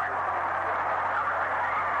infield in.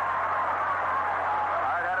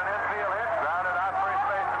 Hart had an infield hit, grounded out first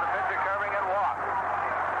base to the pitcher, curving and walked.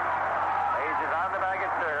 Mays is on the bag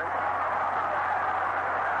at third.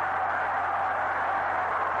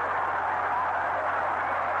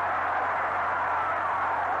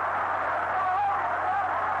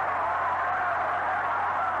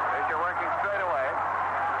 Fisher working straight away.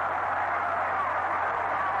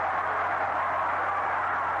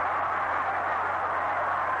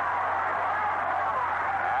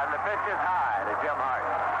 And the pitch is high to Jim Hart.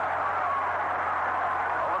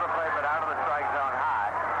 Over the plate, but out of the strike zone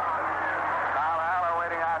high. Kyle Haller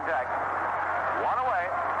waiting on deck. 1 away.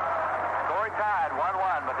 Score tied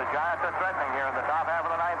 1-1, but the Giants are threatening here in the top half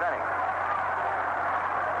of the 9th inning.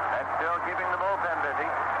 That's still keeping the bullpen busy.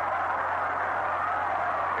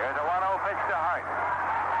 Here's a 1-0 pitch to Hart.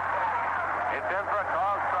 It's in for a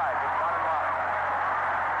called strike. It's 1-1.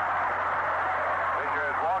 Fisher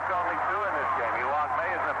has walked only 2 in this game. He walked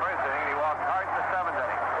Mays in the 1st inning, and he walked Hart in the 7th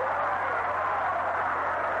inning.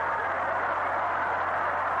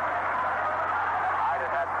 Hart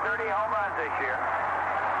has had 30 home runs this year.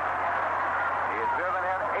 He has driven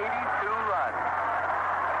in 82 runs.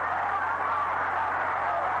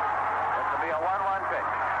 This will be a 1-1 pitch.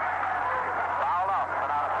 Fouled off.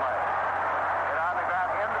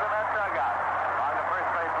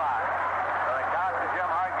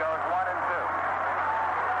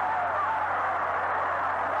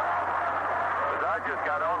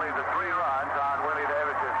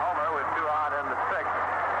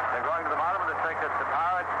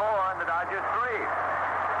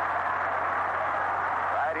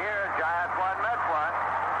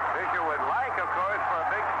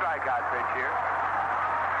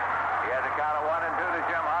 count of 1-2 to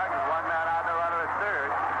Jim Harkins. One man out, the runner at third.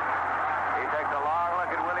 He takes a long look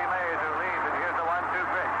at Willie Mays, who leads, and here's the 1-2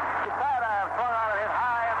 pitch. He swung on it, hit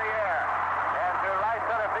high in the air. And to right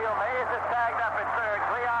center field, Mays is tagged up at third.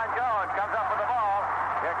 Cleon Jones comes up with the ball.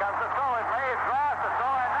 Here comes the throw, and Mays draws the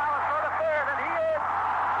throw, and now it's for the third, and he is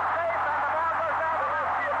safe, and the ball goes down the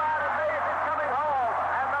left field line, and Mays is coming home,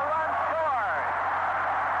 and the run scores.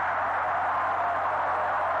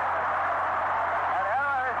 An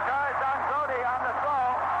error is charged on Grody on the throw.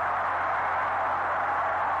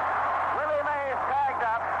 Willie Mays tagged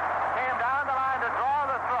up, came down the line to draw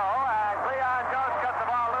the throw, and Cleon Jones cut the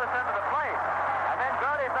ball loose into the plate. And then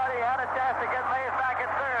Grody thought he had a chance to get Mays back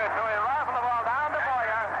at third, so he rifled the ball down to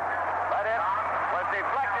Boyer, but it was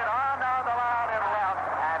deflected on down the line and left,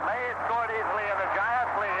 and Mays scored easily, and the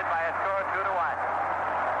Giants lead by a score of 2-1.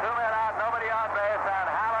 2 men out, nobody on base, and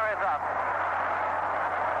Haller is up.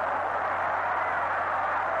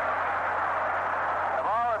 The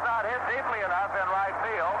ball was not hit deeply enough in right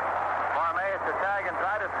field for Mays to tag and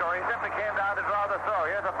try to score. He simply came down to draw the throw.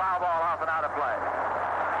 Here's a foul ball off and out of play.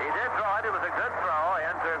 He did draw it. It was a good throw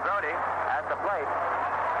into Grody at the plate.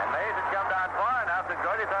 And Mays had come down far enough that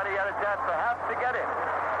Grody thought he had a chance perhaps to get it.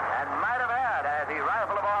 And might have had as he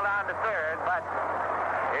rifled the ball down to third, but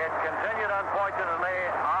it continued, unfortunately,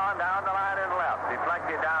 on down the line and left.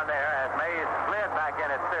 Deflected down there as Mays slid back in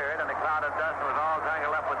at third, and the cloud of dust was all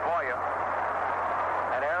tangled up with Boyer.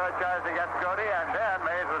 An error charged against Grody, and then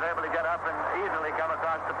Mays was able to get up and easily come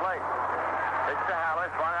across the plate. Pitch to Haller,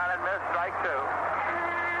 swung on and missed, strike 2.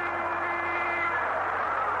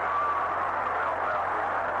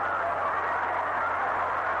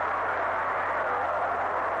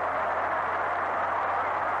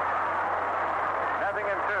 Nothing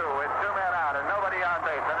in 2 with 2 men out and nobody on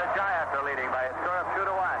base, and the Giants are leading by a score of 2-1.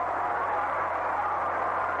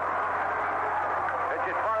 Pitch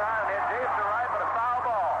is swung on and hit deep to right, but a foul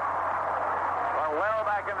ball. Went well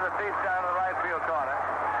back into the seats down to the right field corner,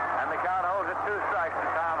 and the count holds at 2 strikes to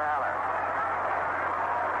Tom Haller.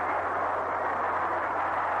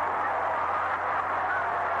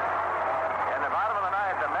 In the bottom of the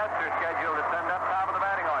ninth, the Mets are scheduled to send up top of the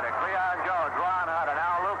batting order. Cleon Jones, Ron Hunt, and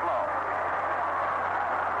Al Luplow.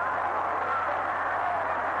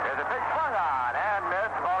 There's a pitch swung on and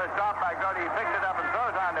missed. The ball is dropped by Grody. He picks it up and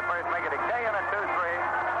throws on to first, make it a K and a 2-3.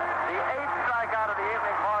 The 8th strikeout of the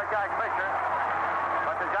evening for Jack Fisher.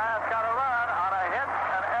 But the Giants got a run on a hit,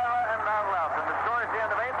 an error, and none left. And the score at the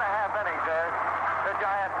end of 8.5 innings is the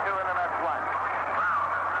Giants 2 and the Mets 1.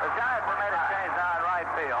 The Giants have made a change now in right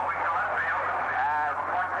field. As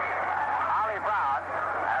Ollie Brown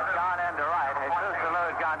has gone into right, Jesus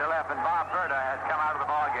Salou has gone to left, and Bob Berta has come out of the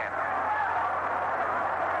ball game.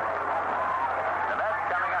 The Mets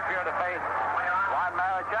coming up here to face Juan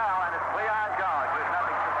Marichal, and it's Cleon Jones with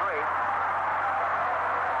nothing for 3.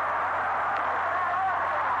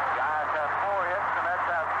 Giants have 4 hits, the Mets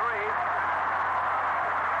have 3.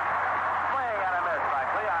 Swing and a miss by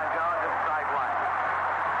Cleon Jones at strike 1.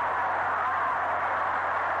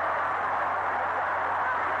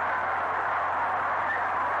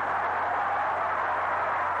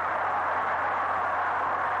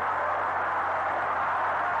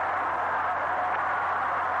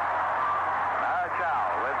 Marichal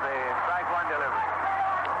with the strike 1 delivery.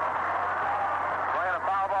 Playing a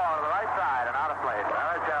foul ball to the right side and out of place.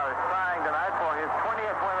 Marichal is trying tonight for his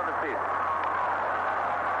 20th win of the season.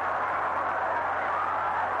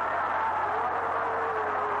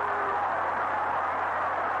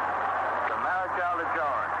 So Marichal to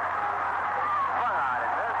Jones. Swung on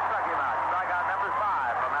it. This struck him out. Strikeout number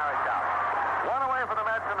 5 for Marichal. 1 away for the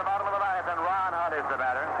Mets in the bottom of the ninth, and Ron Hunt is the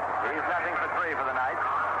batter. He's nothing for 3 for the night.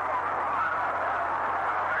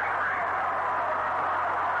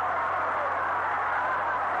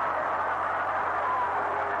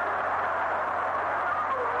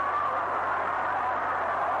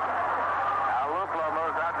 Al Luplow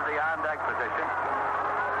moves out to the on-deck position.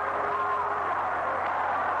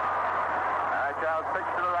 Marichal's pitch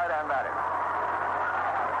to the right-hand batter.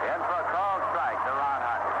 In for a called strike to Ron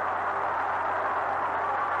Hunt.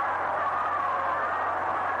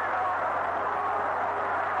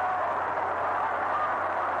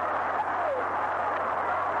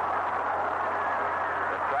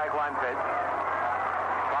 The strike 1 pitch.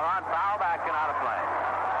 Swung on, foul back and out of play.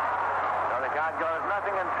 So the count goes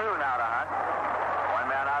nothing in 2 now to Hunt. 1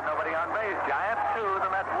 man out, nobody on base. Giants 2, the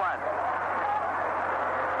Mets 1.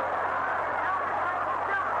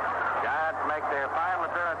 Giants make their final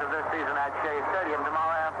appearance of this season at Shea Stadium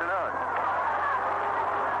tomorrow afternoon.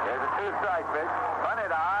 There's a 2-strike pitch. Bunted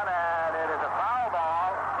on, and it is a foul ball.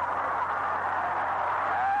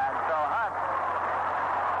 And so Hunt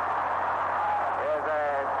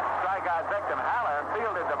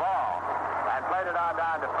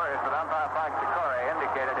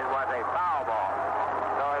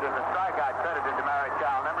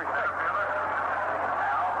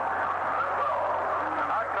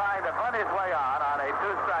run his way on a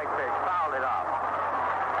two-strike pitch, fouled it off.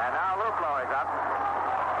 And now Luplow is up.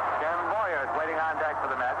 Ken Boyer is waiting on deck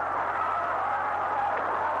for the Mets.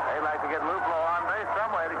 They'd like to get Luplow on base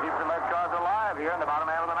some way to keep the Mets cause alive here in the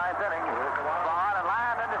bottom half of the ninth inning. Here's the one on and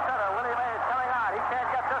land into center. Willie Mays coming on. He can't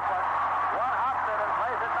get this one. One hops it and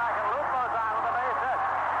plays it back, and Luplow's on with the base hit.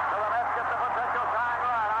 So the Mets get the potential tying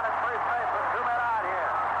run on at first base with 2 men out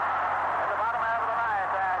here in the bottom half of the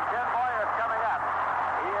ninth. And Ken Boyer's coming up.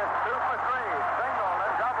 He is 2 for 3, singled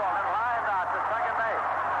and doubled and lined out to second base.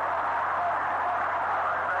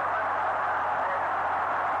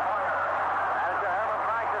 Manager Herbert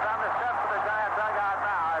Franks is on the steps of the Giant dugout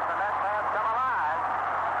now as the Mets fans come alive.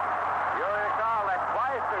 You'll recall that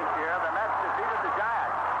twice this year the Mets defeated the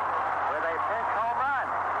Giants with a pinch home run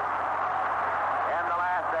in the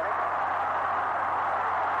last inning.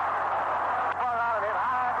 Swung on and hit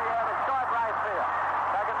high in the air to short right field.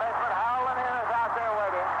 Second baseman Hal Lanier is out there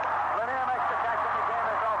waiting. Lanier makes the catch and the game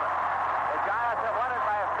is over. The Giants have won it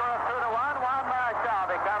by a score of 2-1. Juan Marichal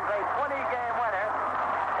becomes a 20-game winner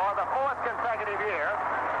for the 4th consecutive year.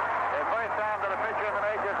 The first time that a pitcher in the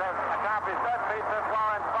majors has accomplished that feat since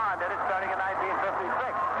Lawrence Bond did it starting in 1956.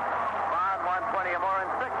 Bond won 20 or more in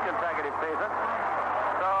 6 consecutive seasons.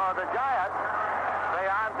 So the Giants stay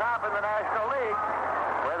on top in the National